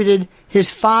elections, attributed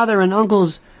his father and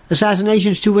uncle's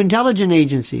assassinations to intelligence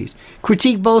agencies,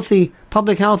 critiqued both the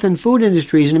public health and food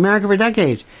industries in America for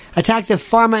decades, attacked the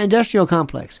pharma industrial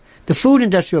complex, the food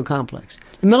industrial complex,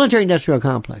 the military industrial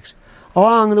complex.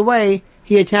 Along the way,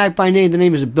 he attacked the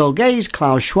names of Bill Gates,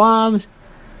 Klaus Schwab,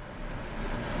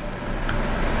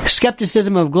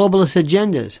 skepticism of globalist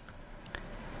agendas,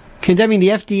 condemning the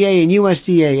FDA and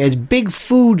USDA as big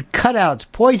food cutouts,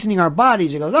 poisoning our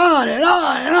bodies. It goes on and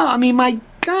on and on. I mean, my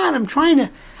God, I'm trying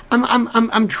to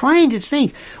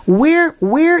think. Where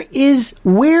is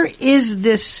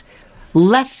this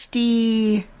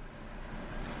lefty?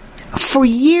 For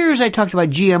years I talked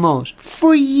about GMOs.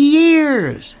 For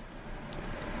years.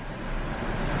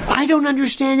 I don't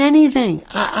understand anything.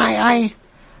 I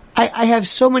have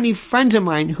so many friends of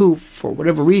mine who, for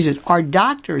whatever reason, are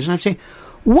doctors, and I'm saying,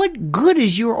 what good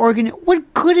is your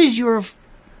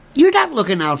you're not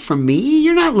looking out for me.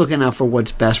 You're not looking out for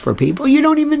what's best for people. You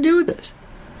don't even do this.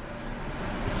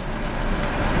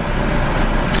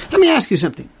 Let me ask you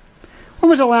something. When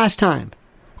was the last time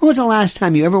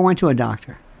you ever went to a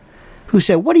doctor who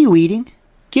said, what are you eating?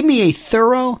 Give me a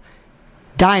thorough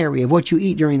diary of what you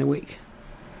eat during the week.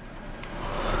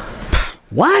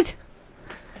 What?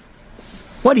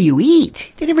 What do you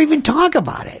eat? They never even talk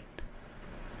about it.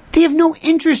 They have no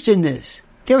interest in this.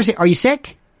 They ever say, are you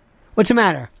sick? What's the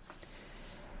matter?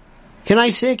 Can I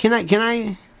sit? Can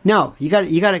I? No, you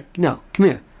gotta, no, come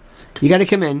here. You gotta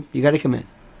come in.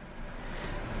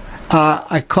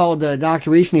 I called the doctor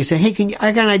recently and said, hey,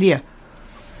 I got an idea.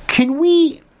 Can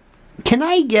you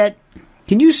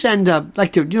send,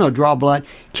 draw blood?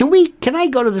 Can I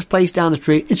go to this place down the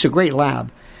street? It's a great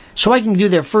lab. So I can do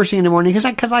that first thing in the morning, because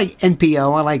I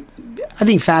NPO, I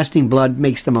think fasting blood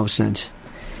makes the most sense.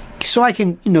 So I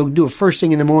can, do it first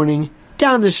thing in the morning,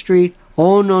 down the street.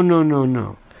 Oh,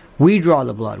 no. We draw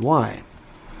the blood. Why?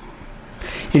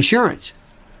 Insurance.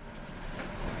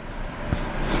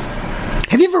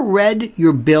 Have you ever read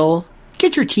your bill?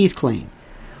 Get your teeth clean.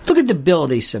 Look at the bill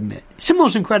they submit. It's the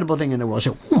most incredible thing in the world.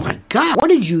 Say, oh my God, what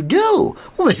did you do?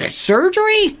 What was that,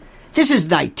 surgery? This is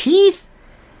thy teeth?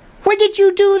 When did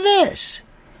you do this?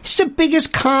 It's the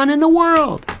biggest con in the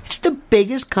world.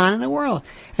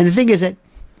 And the thing is that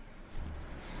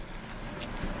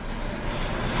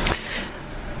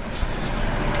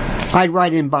I'd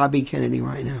write in Bobby Kennedy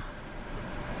right now.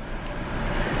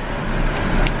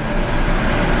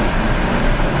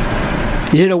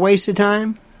 Is it a waste of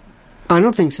time? I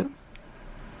don't think so.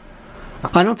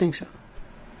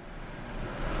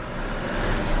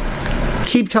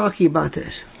 Keep talking about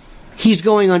this. He's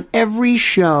going on every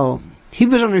show. He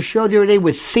was on a show the other day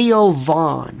with Theo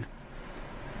Vaughn.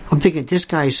 I'm thinking, this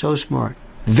guy is so smart.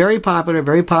 Very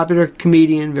popular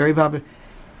comedian, very popular.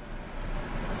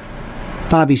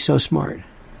 Bobby's so smart.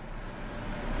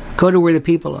 Go to where the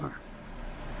people are.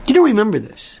 You don't remember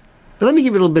this, but let me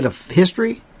give you a little bit of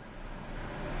history.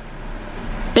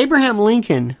 Abraham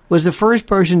Lincoln was the first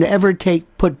person to ever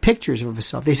put pictures of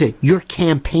himself. They said, you're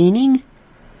campaigning?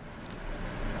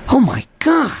 Oh my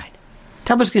God.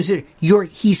 That was considered,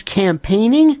 he's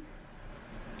campaigning?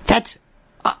 That's,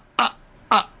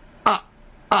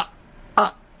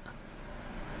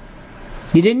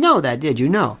 You didn't know that, did you?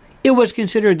 No. It was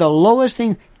considered the lowest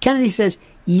thing. Kennedy says,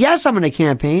 yes, I'm going to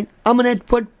campaign. I'm going to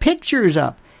put pictures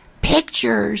up.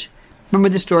 Pictures? Remember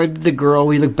the story of the girl,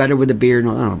 we look better with a beard?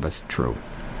 No, I don't know if that's true.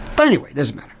 But anyway, it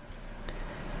doesn't matter.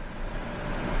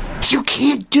 So you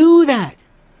can't do that.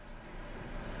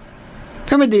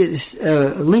 Remember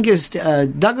the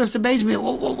Lincoln Douglas debates?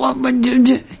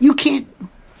 You can't.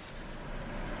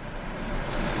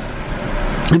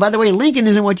 And by the way, Lincoln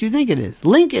isn't what you think it is.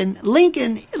 Lincoln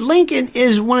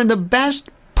is one of the best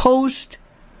post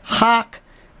hoc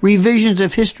revisions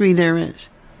of history there is.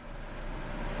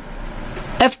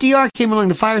 FDR came along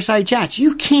the fireside chats.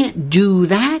 You can't do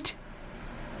that.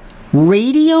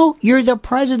 Radio, you're the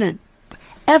president.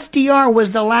 FDR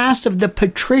was the last of the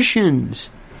patricians.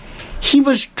 He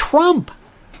was Trump.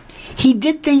 He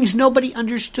did things nobody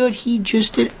understood. He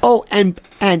just did. Oh,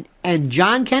 and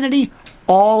John Kennedy,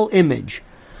 all image.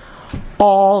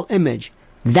 All image.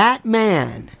 That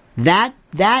man, that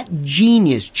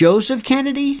genius, Joseph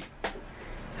Kennedy,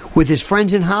 with his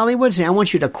friends in Hollywood, saying, I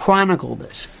want you to chronicle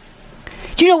this.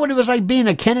 Do you know what it was like being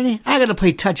a Kennedy? I got to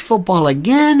play touch football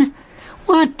again?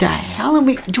 What the hell?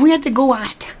 Do we have to go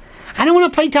out? I don't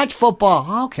want to play touch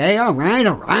football. Okay, all right.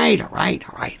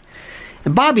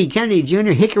 And Bobby Kennedy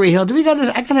Jr., Hickory Hill,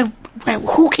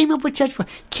 who came up with touch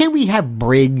football? Can we have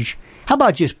bridge? How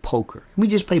about just poker? Can we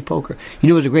just play poker? You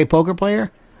know who was a great poker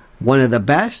player? One of the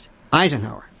best?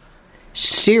 Eisenhower.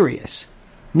 Serious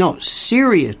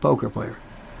poker player.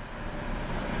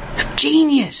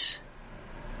 Genius.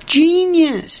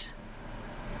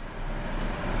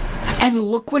 And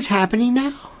look what's happening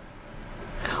now.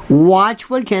 Watch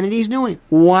what Kennedy's doing.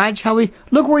 Watch how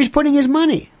look where he's putting his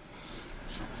money.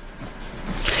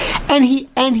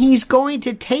 And he's going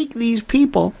to take these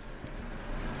people,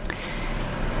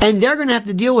 and they're going to have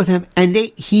to deal with him, and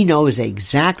he knows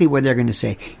exactly what they're going to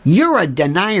say. You're a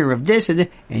denier of this and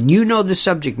that, and you know the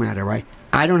subject matter, right?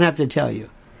 I don't have to tell you.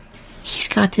 He's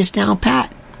got this down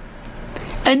pat.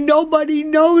 And nobody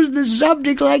knows the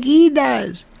subject like he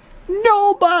does.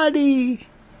 Nobody.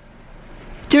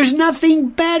 There's nothing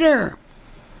better.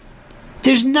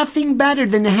 There's nothing better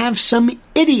than to have some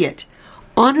idiot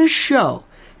on a show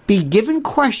be given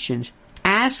questions.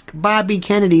 Ask Bobby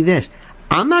Kennedy this.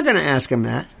 I'm not going to ask him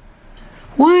that.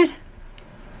 What?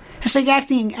 It's like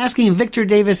asking Victor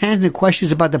Davis Hanson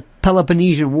questions about the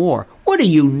Peloponnesian War. What are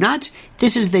you, nuts?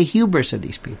 This is the hubris of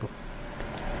these people.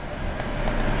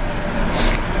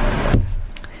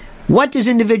 What does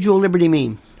individual liberty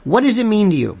mean? What does it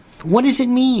mean to you? What does it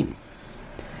mean?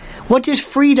 What does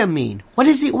freedom mean? What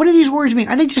do these words mean?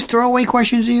 Are they just throwaway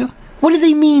questions to you? What do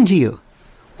they mean to you?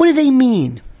 What do they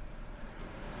mean?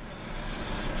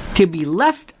 To be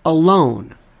left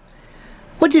alone.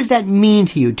 What does that mean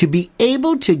to you? To be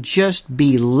able to just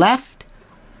be left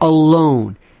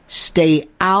alone. Stay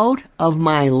out of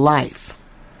my life.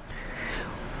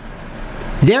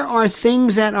 There are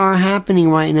things that are happening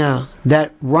right now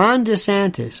that Ron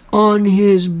DeSantis, on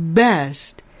his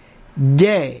best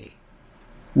day,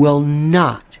 will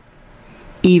not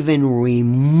even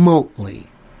remotely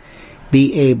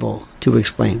be able to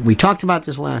explain. We talked about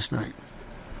this last night.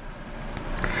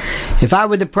 If I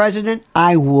were the president,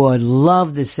 I would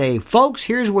love to say, folks,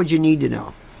 here's what you need to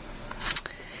know.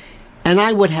 And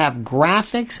I would have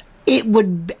graphics.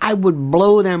 I would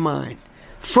blow their mind.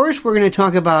 First, we're going to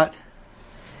talk about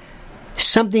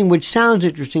something which sounds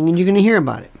interesting, and you're going to hear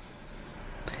about it.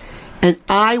 And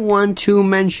I want to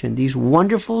mention these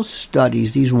wonderful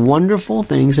studies, these wonderful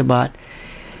things about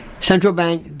central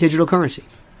bank digital currency.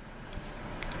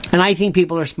 And I think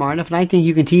people are smart enough, and I think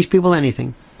you can teach people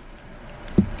anything.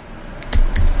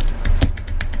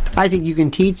 I think you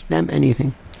can teach them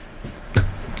anything.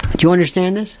 Do you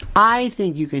understand this? I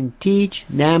think you can teach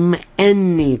them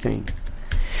anything.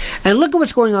 And look at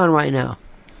what's going on right now.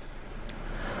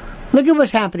 Look at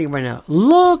what's happening right now.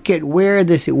 Look at where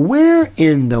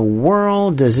in the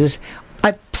world does this...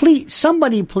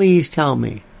 Somebody please tell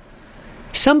me.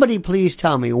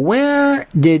 Where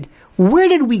did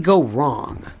we go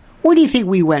wrong? Where do you think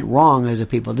we went wrong as a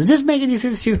people? Does this make any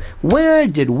sense to you? Where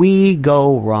did we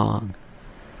go wrong?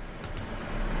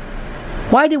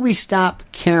 Why did we stop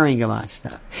caring about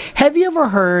stuff? Have you ever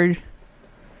heard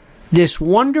this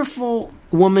wonderful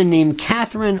woman named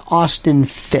Catherine Austin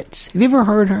Fitts? Have you ever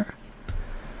heard her?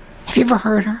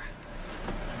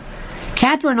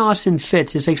 Catherine Austin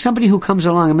Fitts is like somebody who comes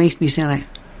along and makes me say like,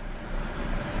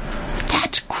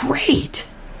 that's great.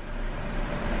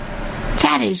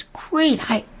 That is great.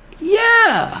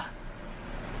 Yeah.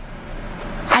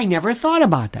 I never thought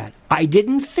about that. I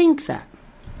didn't think that.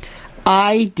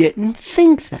 You're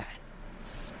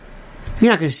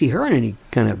not going to see her on any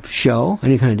kind of show,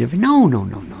 any kind of different. No.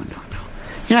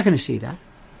 You're not going to see that.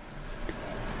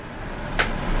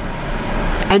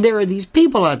 And there are these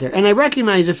people out there, and I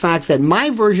recognize the fact that my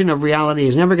version of reality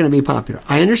is never going to be popular.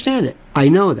 I understand it. I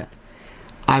know that.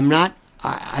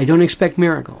 I don't expect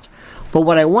miracles. But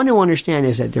what I want to understand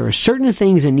is that there are certain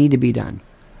things that need to be done.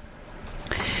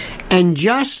 And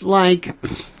just like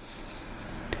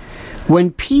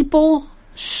when people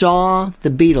saw the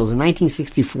Beatles in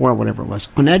 1964 or whatever it was,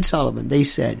 on Ed Sullivan, they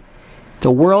said,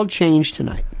 the world changed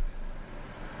tonight.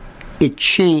 It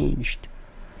changed.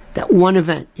 That one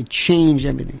event, it changed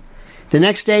everything. The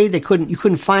next day, you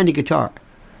couldn't find a guitar.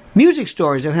 Music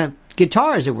stores that have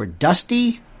guitars that were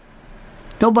dusty.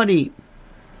 Nobody.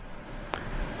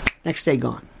 Next day,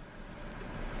 gone.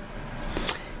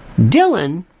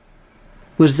 Dylan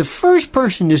was the first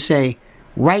person to say,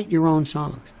 write your own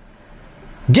songs.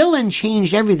 Dylan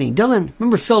changed everything. Dylan,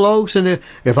 remember Phil Oakes and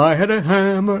if I had a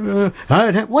hammer,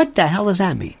 I'd have... What the hell does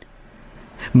that mean?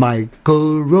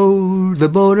 Michael rode the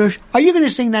boat. Are you going to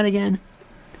sing that again?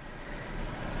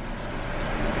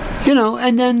 You know,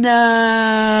 and then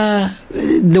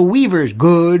the Weavers,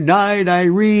 Good Night,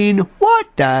 Irene.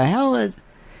 What the hell is...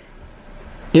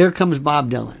 Here comes Bob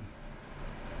Dylan.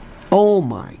 Oh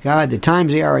my God, the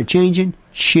times they are changing.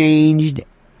 Changed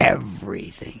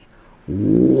everything.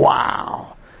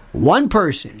 Wow. One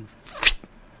person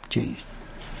changed.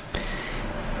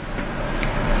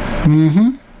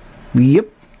 Yep.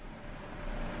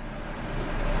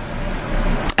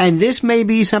 And this may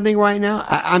be something right now.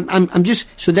 I'm just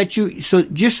so that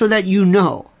you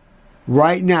know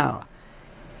right now.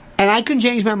 And I can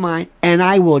change my mind, and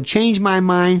I will change my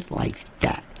mind like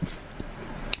that.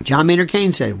 John Maynard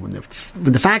Keynes said, when the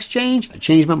facts change, I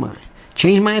change my mind.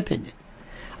 Change my opinion.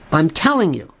 I'm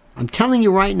telling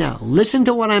you right now, listen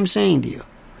to what I'm saying to you.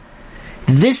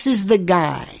 This is the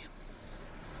guy.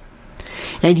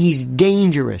 And he's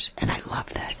dangerous, and I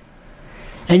love that.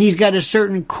 And he's got a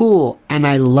certain cool, and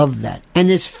I love that. And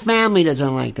his family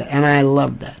doesn't like that, and I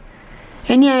love that.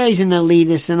 And yeah, he's an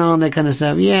elitist and all that kind of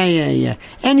stuff. Yeah.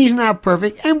 And he's not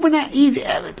perfect. And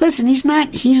he's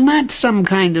not some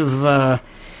kind of,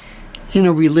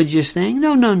 religious thing.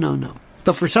 No.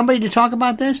 But for somebody to talk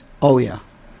about this, oh yeah,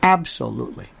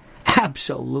 absolutely.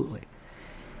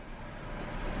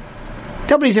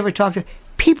 Nobody's ever talked to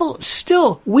people.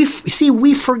 Still, we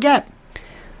forget.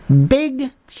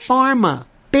 Big pharma,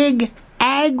 big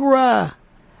agra.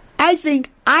 I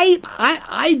think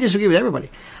I disagree with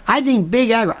everybody. I think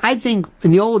big agra. I think in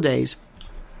the old days,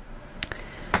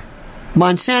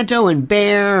 Monsanto and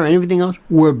Bayer and everything else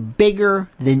were bigger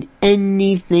than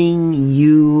anything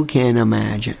you can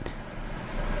imagine.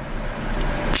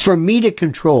 For me to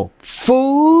control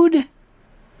food,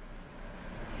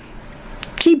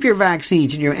 keep your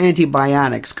vaccines and your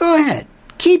antibiotics. Go ahead.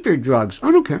 Keep your drugs.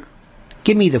 I don't care.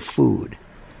 Give me the food.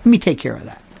 Let me take care of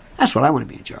that. That's what I want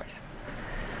to be in charge of.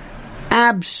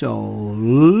 Absolutely.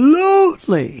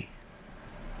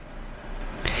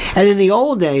 And in the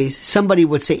old days, somebody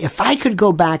would say, if I could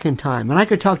go back in time and I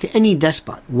could talk to any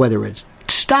despot, whether it's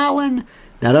Stalin,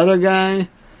 that other guy,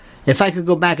 if I could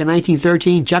go back in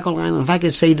 1913, Jekyll Island, if I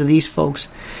could say to these folks,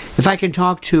 if I could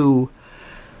talk to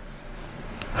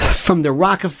from the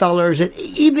Rockefellers,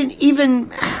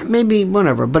 even maybe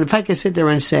whatever, but if I could sit there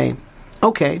and say,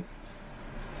 okay,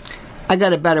 I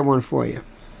got a better one for you.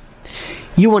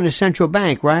 You want a central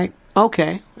bank, right?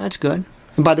 Okay, that's good.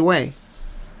 And by the way,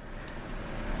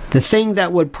 the thing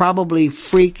that would probably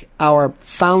freak our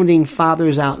founding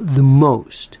fathers out the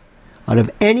most, out of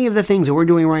any of the things that we're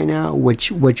doing right now,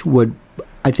 which would,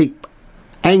 I think,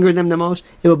 anger them the most,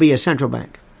 it would be a central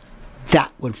bank.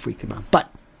 That would freak them out. But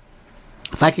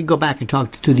if I could go back and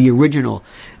talk to the originals,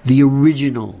 the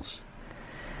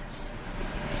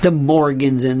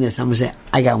Morgans and this, I'm going to say,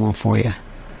 I got one for you.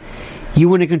 You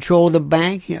want to control the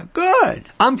bank? Yeah, good.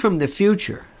 I'm from the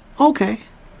future. Okay.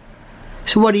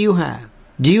 So what do you have?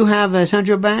 Do you have a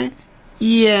central bank?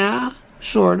 Yeah,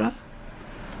 sort of.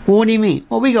 Well, what do you mean?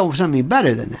 Well, we go for something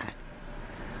better than that.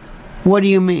 What do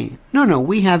you mean? No,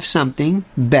 we have something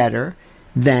better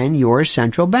than your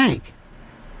central bank.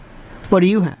 What do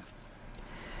you have?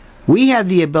 We have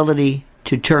the ability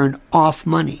to turn off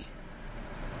money.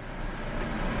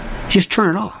 Just turn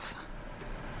it off.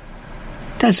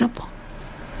 That's simple.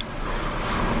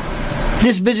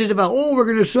 This business about, we're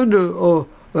going to send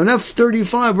an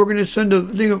F-35, we're going to send a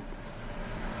thing.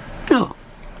 No.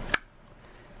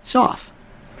 It's off.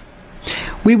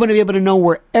 We want to be able to know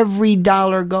where every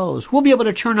dollar goes. We'll be able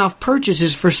to turn off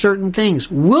purchases for certain things.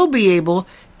 We'll be able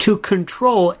to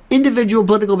control individual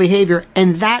political behavior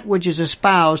and that which is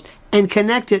espoused and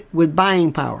connect it with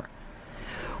buying power.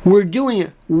 We're doing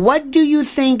it. What do you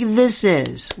think this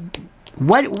is?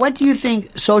 What do you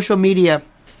think social media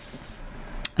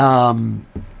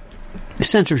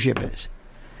censorship is?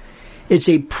 It's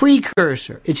a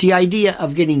precursor. It's the idea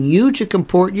of getting you to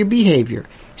comport your behavior,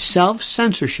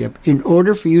 self-censorship, in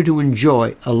order for you to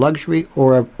enjoy a luxury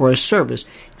or a service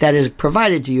that is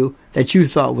provided to you that you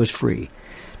thought was free.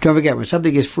 Don't forget, when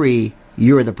something is free,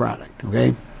 you're the product,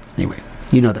 okay? Anyway,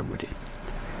 you know that routine.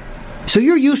 So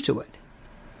you're used to it.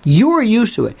 You're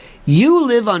used to it. You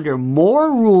live under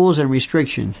more rules and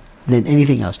restrictions than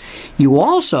anything else. You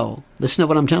also, listen to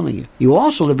what I'm telling you, you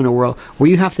also live in a world where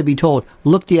you have to be told,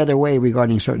 look the other way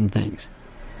regarding certain things.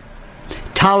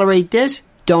 Tolerate this,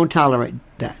 don't tolerate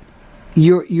that.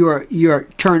 You're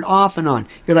turned off and on.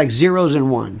 You're like zeros and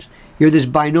ones. You're this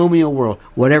binomial world.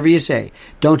 Whatever you say.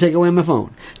 Don't take away my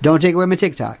phone. Don't take away my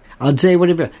TikTok. I'll say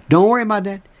whatever. Don't worry about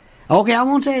that. Okay, I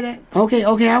won't say that. Okay,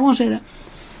 I won't say that.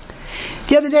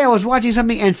 The other day I was watching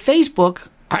something and Facebook,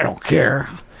 I don't care,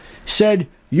 said,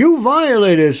 you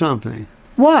violated something.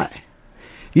 What?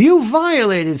 You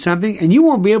violated something and you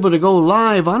won't be able to go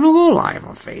live. I don't go live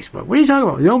on Facebook. What are you talking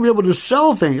about? You won't be able to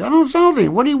sell things. I don't sell things.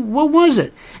 What was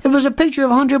it? It was a picture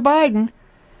of Hunter Biden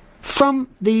from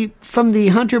the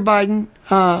Hunter Biden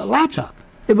laptop.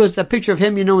 It was the picture of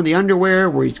him, in the underwear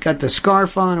where he's got the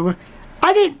scarf on.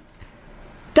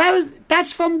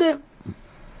 That's from the...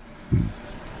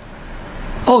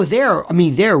 Oh, they're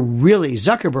really,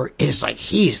 Zuckerberg is like,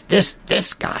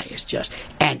 this guy is just...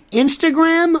 And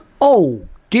Instagram, oh,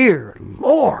 dear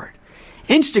Lord.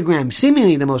 Instagram,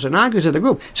 seemingly the most innocuous of the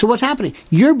group. So what's happening?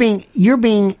 You're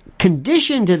being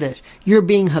conditioned to this. You're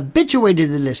being habituated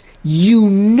to this. You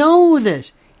know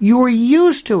this. You are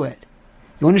used to it.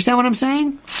 You understand what I'm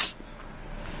saying?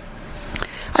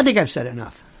 I think I've said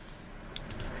enough.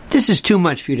 This is too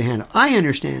much for you to handle. I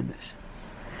understand this.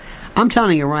 I'm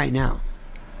telling you right now.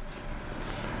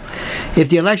 If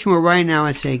the election were right now,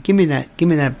 I'd say, give me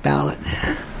that ballot.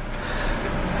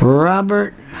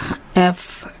 Robert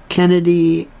F.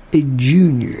 Kennedy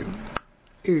Jr.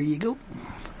 Here you go.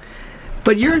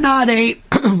 But you're not a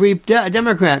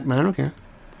Democrat. I don't care.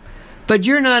 But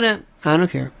you're not I don't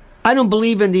care. I don't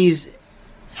believe in these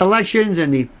elections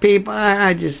and these people.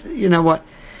 I just, you know what?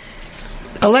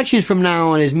 Elections from now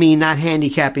on is me not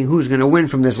handicapping who's going to win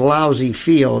from this lousy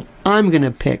field. I'm going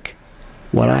to pick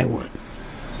what I want.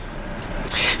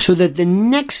 So that the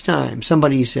next time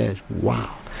somebody says,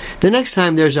 wow, the next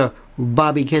time there's a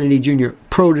Bobby Kennedy Jr.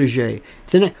 protege,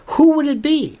 who would it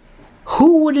be?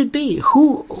 Who would it be?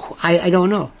 I don't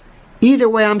know. Either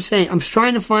way, I'm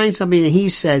trying to find something that he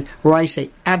said where I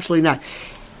say, absolutely not.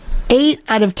 8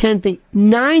 out of 10 things,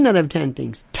 9 out of 10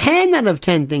 things, 10 out of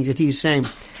 10 things that he's saying,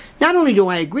 not only do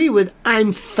I agree with,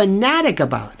 I'm fanatic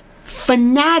about.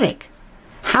 Fanatic.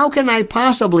 How can I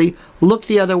possibly look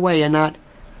the other way and not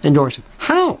endorse him?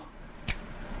 How?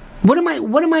 What am I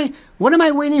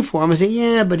waiting for? I'm gonna say,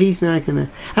 yeah, but he's not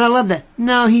gonna. And I love that.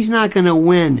 No, he's not gonna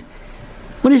win.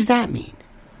 What does that mean?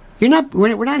 We're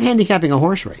not handicapping a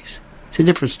horse race. It's a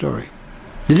different story.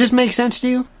 Does this make sense to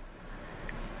you?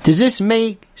 Does this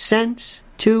make sense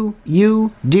to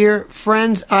you, dear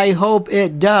friends? I hope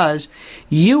it does.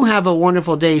 You have a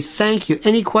wonderful day. Thank you.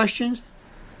 Any questions?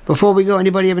 Before we go,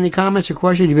 anybody have any comments or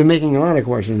questions? You've been making a lot of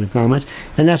questions and comments,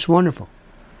 and that's wonderful.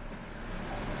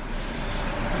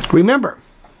 Remember,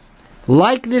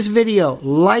 like this video,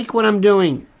 like what I'm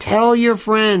doing, tell your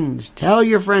friends,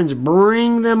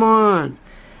 bring them on.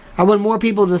 I want more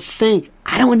people to think.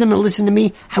 I don't want them to listen to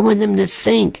me. I want them to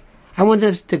think. I want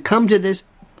them to come to this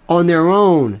on their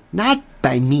own, not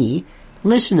by me.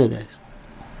 Listen to this.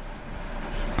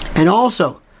 And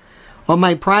also, on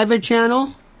my private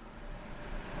channel,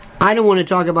 I don't want to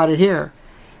talk about it here.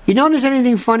 You notice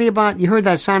anything funny about, you heard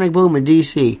that sonic boom in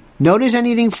D.C. Notice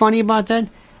anything funny about that?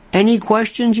 Any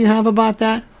questions you have about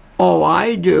that? Oh,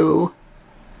 I do.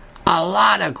 A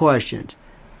lot of questions.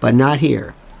 But not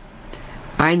here.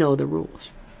 I know the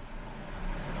rules.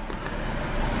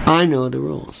 I know the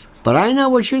rules. But I know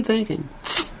what you're thinking.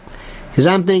 Because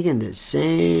I'm thinking the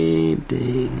same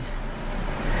thing.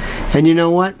 And you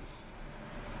know what?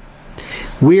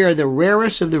 We are the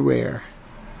rarest of the rare.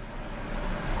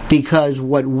 Because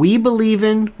what we believe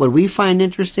in, what we find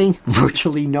interesting,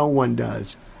 virtually no one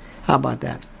does. How about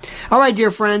that? All right,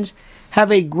 dear friends,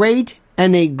 have a great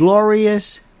and a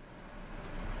glorious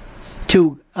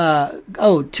to Jazzy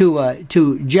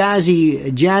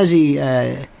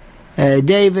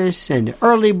Davis and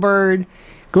Early Bird,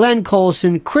 Glenn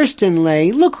Colson, Kristen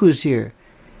Lay. Look who's here.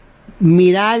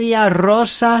 Miralia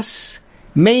Rosas,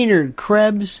 Maynard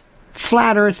Krebs,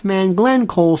 Flat Earth Man, Glenn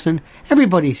Colson.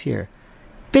 Everybody's here.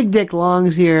 Big Dick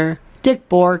Long's here. Dick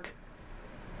Bork,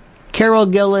 Carol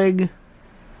Gillig,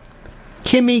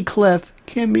 Kimmy Cliff.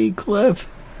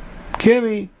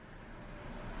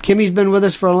 Kimmy's been with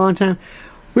us for a long time.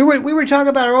 We were talking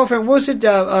about our old friend. What was it?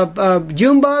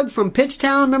 Junebug from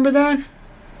Pitchtown. Remember that?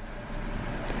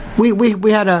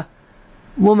 We had a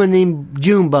woman named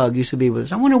Junebug used to be with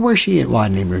us. I wonder where she is. Well, I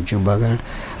named her Junebug.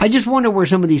 I just wonder where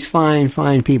some of these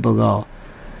fine people go.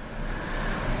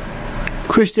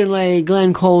 Kristen Lay,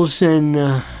 Glenn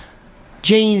Colson,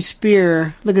 Jane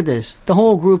Spear. Look at this. The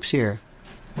whole group's here.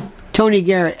 Tony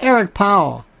Garrett, Eric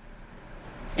Powell,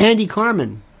 Andy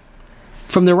Carmen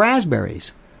from the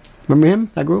Raspberries. Remember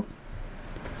him, that group?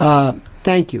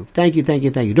 Thank you.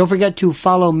 Don't forget to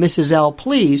follow Mrs. L.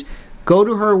 Please go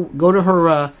to her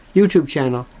YouTube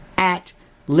channel at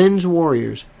Lynn's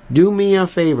Warriors. Do me a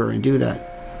favor and do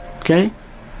that. Okay?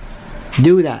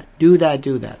 Do that.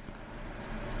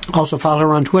 Also follow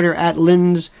her on Twitter at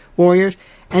Lynn's Warriors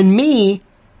and me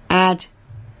at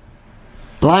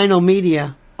Lionel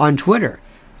Media on Twitter.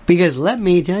 Because let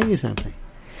me tell you something.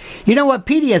 You know what?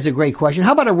 Petey has a great question.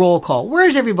 How about a roll call?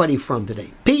 Where's everybody from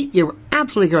today? Pete, you're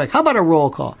absolutely correct. How about a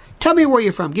roll call? Tell me where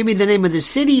you're from. Give me the name of the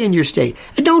city in your state.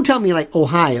 And don't tell me like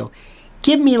Ohio.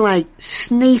 Give me like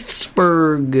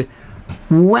Snaithsburg,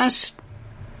 West,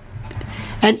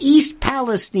 and East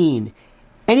Palestine.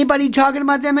 Anybody talking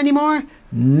about them anymore?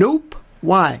 Nope.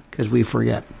 Why? Because we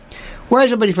forget.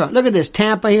 Where's everybody from? Look at this.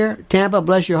 Tampa here. Tampa,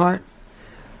 bless your heart.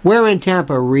 Where in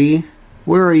Tampa, Ree?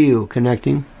 Where are you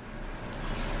connecting?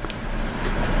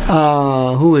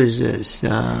 Who is this?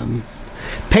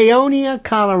 Paonia,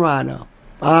 Colorado.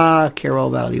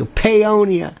 Carol Value.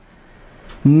 Paonia.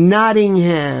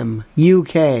 Nottingham,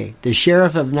 UK. The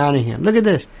Sheriff of Nottingham. Look at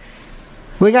this.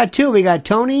 We got two. We got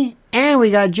Tony and we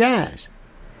got Jazz.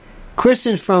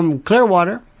 Kristen's from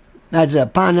Clearwater. That's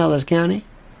Pinellas County.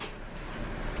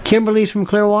 Kimberly's from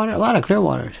Clearwater. A lot of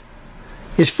Clearwaters.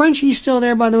 Is Frenchie still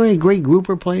there, by the way? A great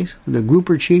grouper place. With the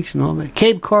grouper cheeks and all that.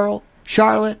 Cape Coral.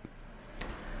 Charlotte.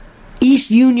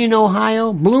 East Union,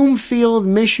 Ohio, Bloomfield,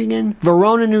 Michigan,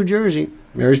 Verona, New Jersey.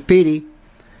 There's Petey.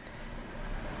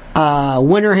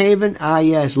 Winter Haven,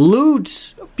 yes.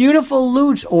 Lutz, beautiful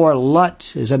Lutz, or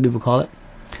Lutz, as some people call it.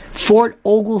 Fort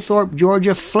Oglethorpe,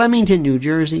 Georgia, Flemington, New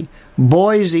Jersey,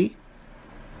 Boise.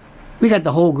 We got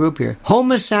the whole group here.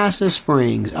 Homosassa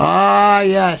Springs,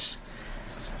 yes.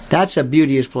 That's a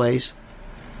beauteous place.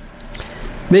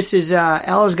 Mrs.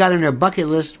 L's got on her bucket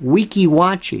list Weeki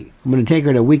Wachee. I'm going to take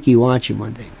her to Weeki Wachee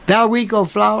one day. Valrico,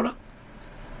 Florida.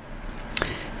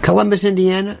 Columbus,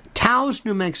 Indiana. Taos,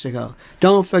 New Mexico.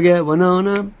 Don't forget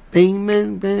Winona.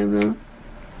 Route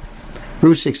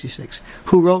 66.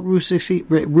 Who wrote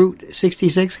Route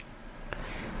 66?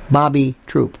 Bobby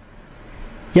Troop.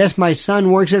 Yes, my son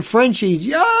works at Frenchie's.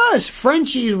 Yes,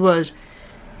 Frenchie's was...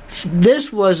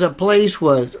 This was a place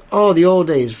the old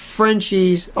days.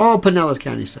 Frenchie's, Pinellas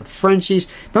County stuff. Frenchie's.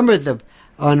 Remember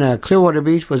on Clearwater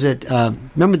Beach, was it,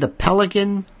 remember the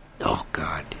Pelican? Oh,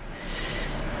 God.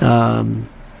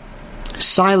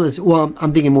 Silas, well,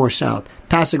 I'm thinking more south.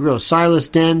 Paso Grill, Silas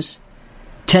Dents,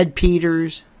 Ted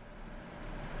Peters,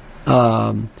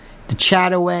 the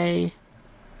Chataway.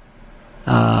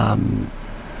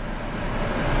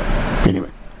 Anyway,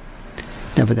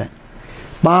 enough of that.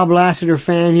 Bob Lassiter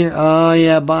fan here. Oh,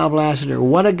 yeah, Bob Lassiter.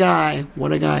 What a guy.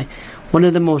 One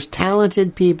of the most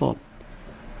talented people.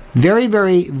 Very,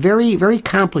 very, very, very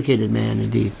complicated man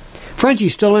indeed.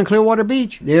 Frenchie's still in Clearwater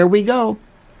Beach. There we go.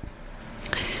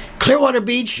 Clearwater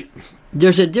Beach,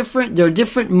 there are different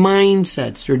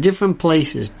mindsets. There are different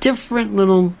places. Different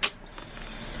little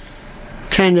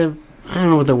kind of, I don't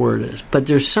know what the word is, but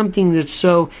there's something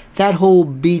that whole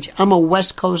beach, I'm a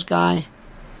West Coast guy.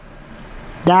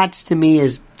 That's, to me,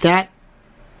 is that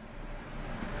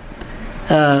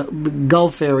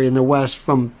Gulf area in the west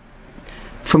from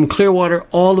Clearwater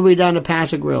all the way down to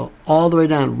Paso Grill, all the way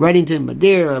down Reddington,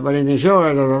 Madeira, Reddington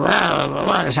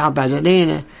Shore, South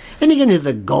Pasadena. Then you get into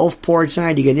the Gulfport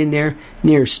side, you get in there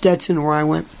near Stetson where I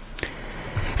went.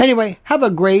 Anyway, have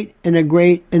a great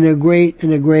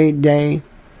day.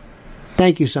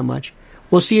 Thank you so much.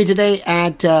 We'll see you today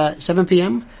at 7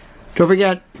 p.m. Don't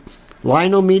forget,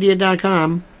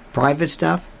 LionelMedia.com, private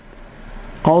stuff.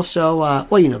 Also,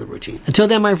 you know the routine. Until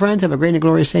then, my friends, have a great and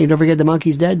glorious day. Don't forget the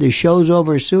monkey's dead. The show's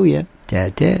over. Sue ya.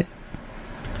 Ta-ta.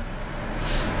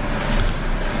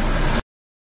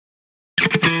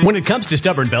 When it comes to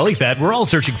stubborn belly fat, we're all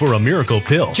searching for a miracle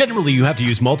pill. Generally, you have to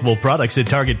use multiple products that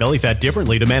target belly fat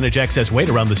differently to manage excess weight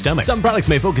around the stomach. Some products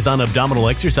may focus on abdominal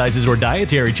exercises or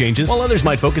dietary changes, while others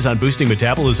might focus on boosting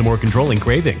metabolism or controlling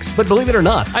cravings. But believe it or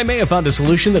not, I may have found a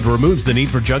solution that removes the need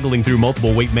for juggling through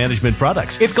multiple weight management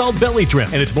products. It's called Belly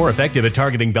Trim, and it's more effective at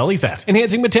targeting belly fat,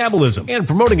 enhancing metabolism, and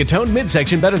promoting a toned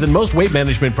midsection better than most weight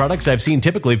management products I've seen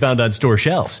typically found on store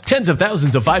shelves. Tens of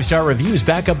thousands of 5-star reviews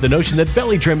back up the notion that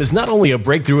Belly Trim is not only a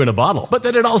breakthrough in a bottle, but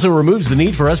that it also removes the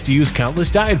need for us to use countless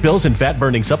diet pills and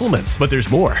fat-burning supplements. But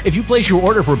there's more. If you place your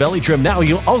order for Belly Trim now,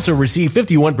 you'll also receive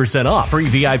 51% off, free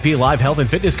VIP live health and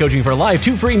fitness coaching for life,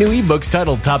 2 free new ebooks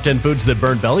titled Top 10 Foods That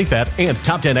Burn Belly Fat and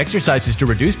Top 10 Exercises to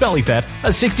Reduce Belly Fat, a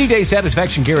 60-day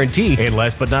satisfaction guarantee, and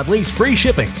last but not least, free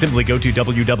shipping. Simply go to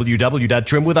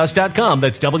www.trimwithus.com.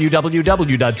 That's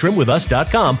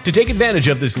www.trimwithus.com to take advantage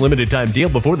of this limited time deal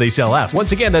before they sell out.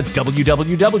 Once again, that's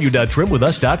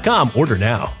www.trimwithus.com. Order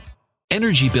now.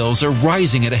 Energy bills are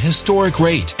rising at a historic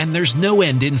rate, and there's no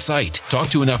end in sight. Talk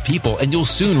to enough people, and you'll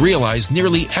soon realize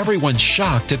nearly everyone's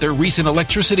shocked at their recent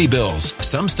electricity bills.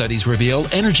 Some studies reveal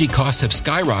energy costs have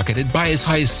skyrocketed by as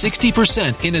high as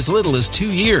 60% in as little as 2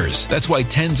 years. That's why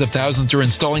tens of thousands are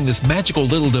installing this magical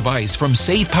little device from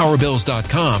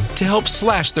SavePowerBills.com to help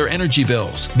slash their energy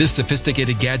bills. This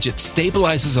sophisticated gadget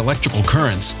stabilizes electrical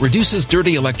currents, reduces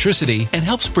dirty electricity, and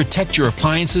helps protect your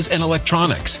appliances and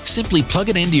electronics. Simply plug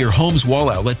it into your home's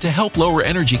wall outlet to help lower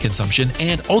energy consumption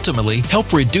and ultimately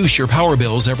help reduce your power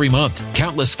bills every month.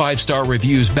 Countless 5-star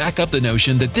reviews back up the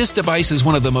notion that this device is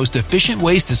one of the most efficient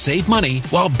ways to save money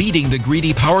while beating the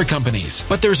greedy power companies.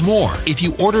 But there's more. If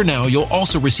you order now, you'll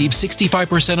also receive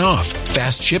 65% off,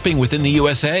 fast shipping within the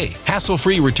USA,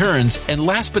 hassle-free returns, and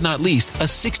last but not least, a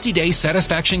 60-day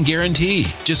satisfaction guarantee.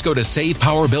 Just go to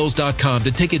SavePowerBills.com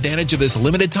to take advantage of this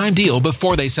limited time deal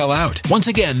before they sell out. Once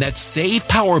again, that's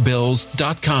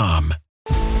SavePowerBills.com.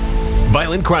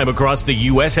 Violent crime across the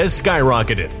U.S. has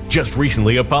skyrocketed. Just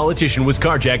recently, a politician was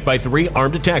carjacked by 3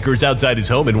 armed attackers outside his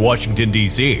home in Washington,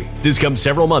 D.C. This comes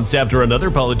several months after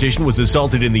another politician was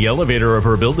assaulted in the elevator of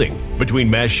her building. Between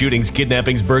mass shootings,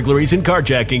 kidnappings, burglaries, and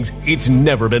carjackings, it's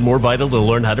never been more vital to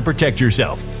learn how to protect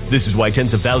yourself. This is why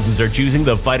tens of thousands are choosing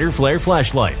the Fighter Flare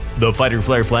flashlight. The Fighter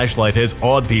Flare flashlight has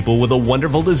awed people with a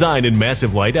wonderful design and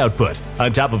massive light output.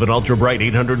 On top of an ultra-bright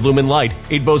 800-lumen light,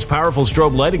 it boasts powerful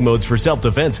strobe lighting modes for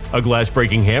self-defense, a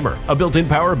glass-breaking hammer, a built-in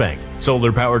power bank,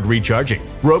 solar-powered recharging,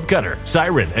 rope cutter,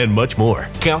 siren, and much more.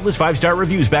 Countless 5-star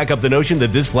reviews back up the notion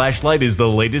that this flashlight is the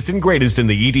latest and greatest in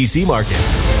the EDC market.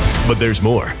 But there's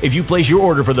more. If you place your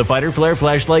order for the Fighter Flare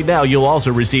flashlight now, you'll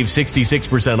also receive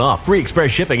 66% off, free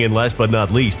express shipping, and last but not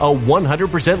least, a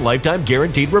 100% lifetime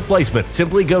guaranteed replacement.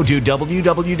 Simply go to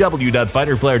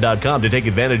www.fighterflare.com to take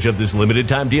advantage of this limited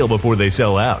time deal before they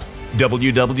sell out.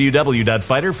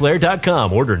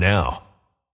 www.fighterflare.com. Order now.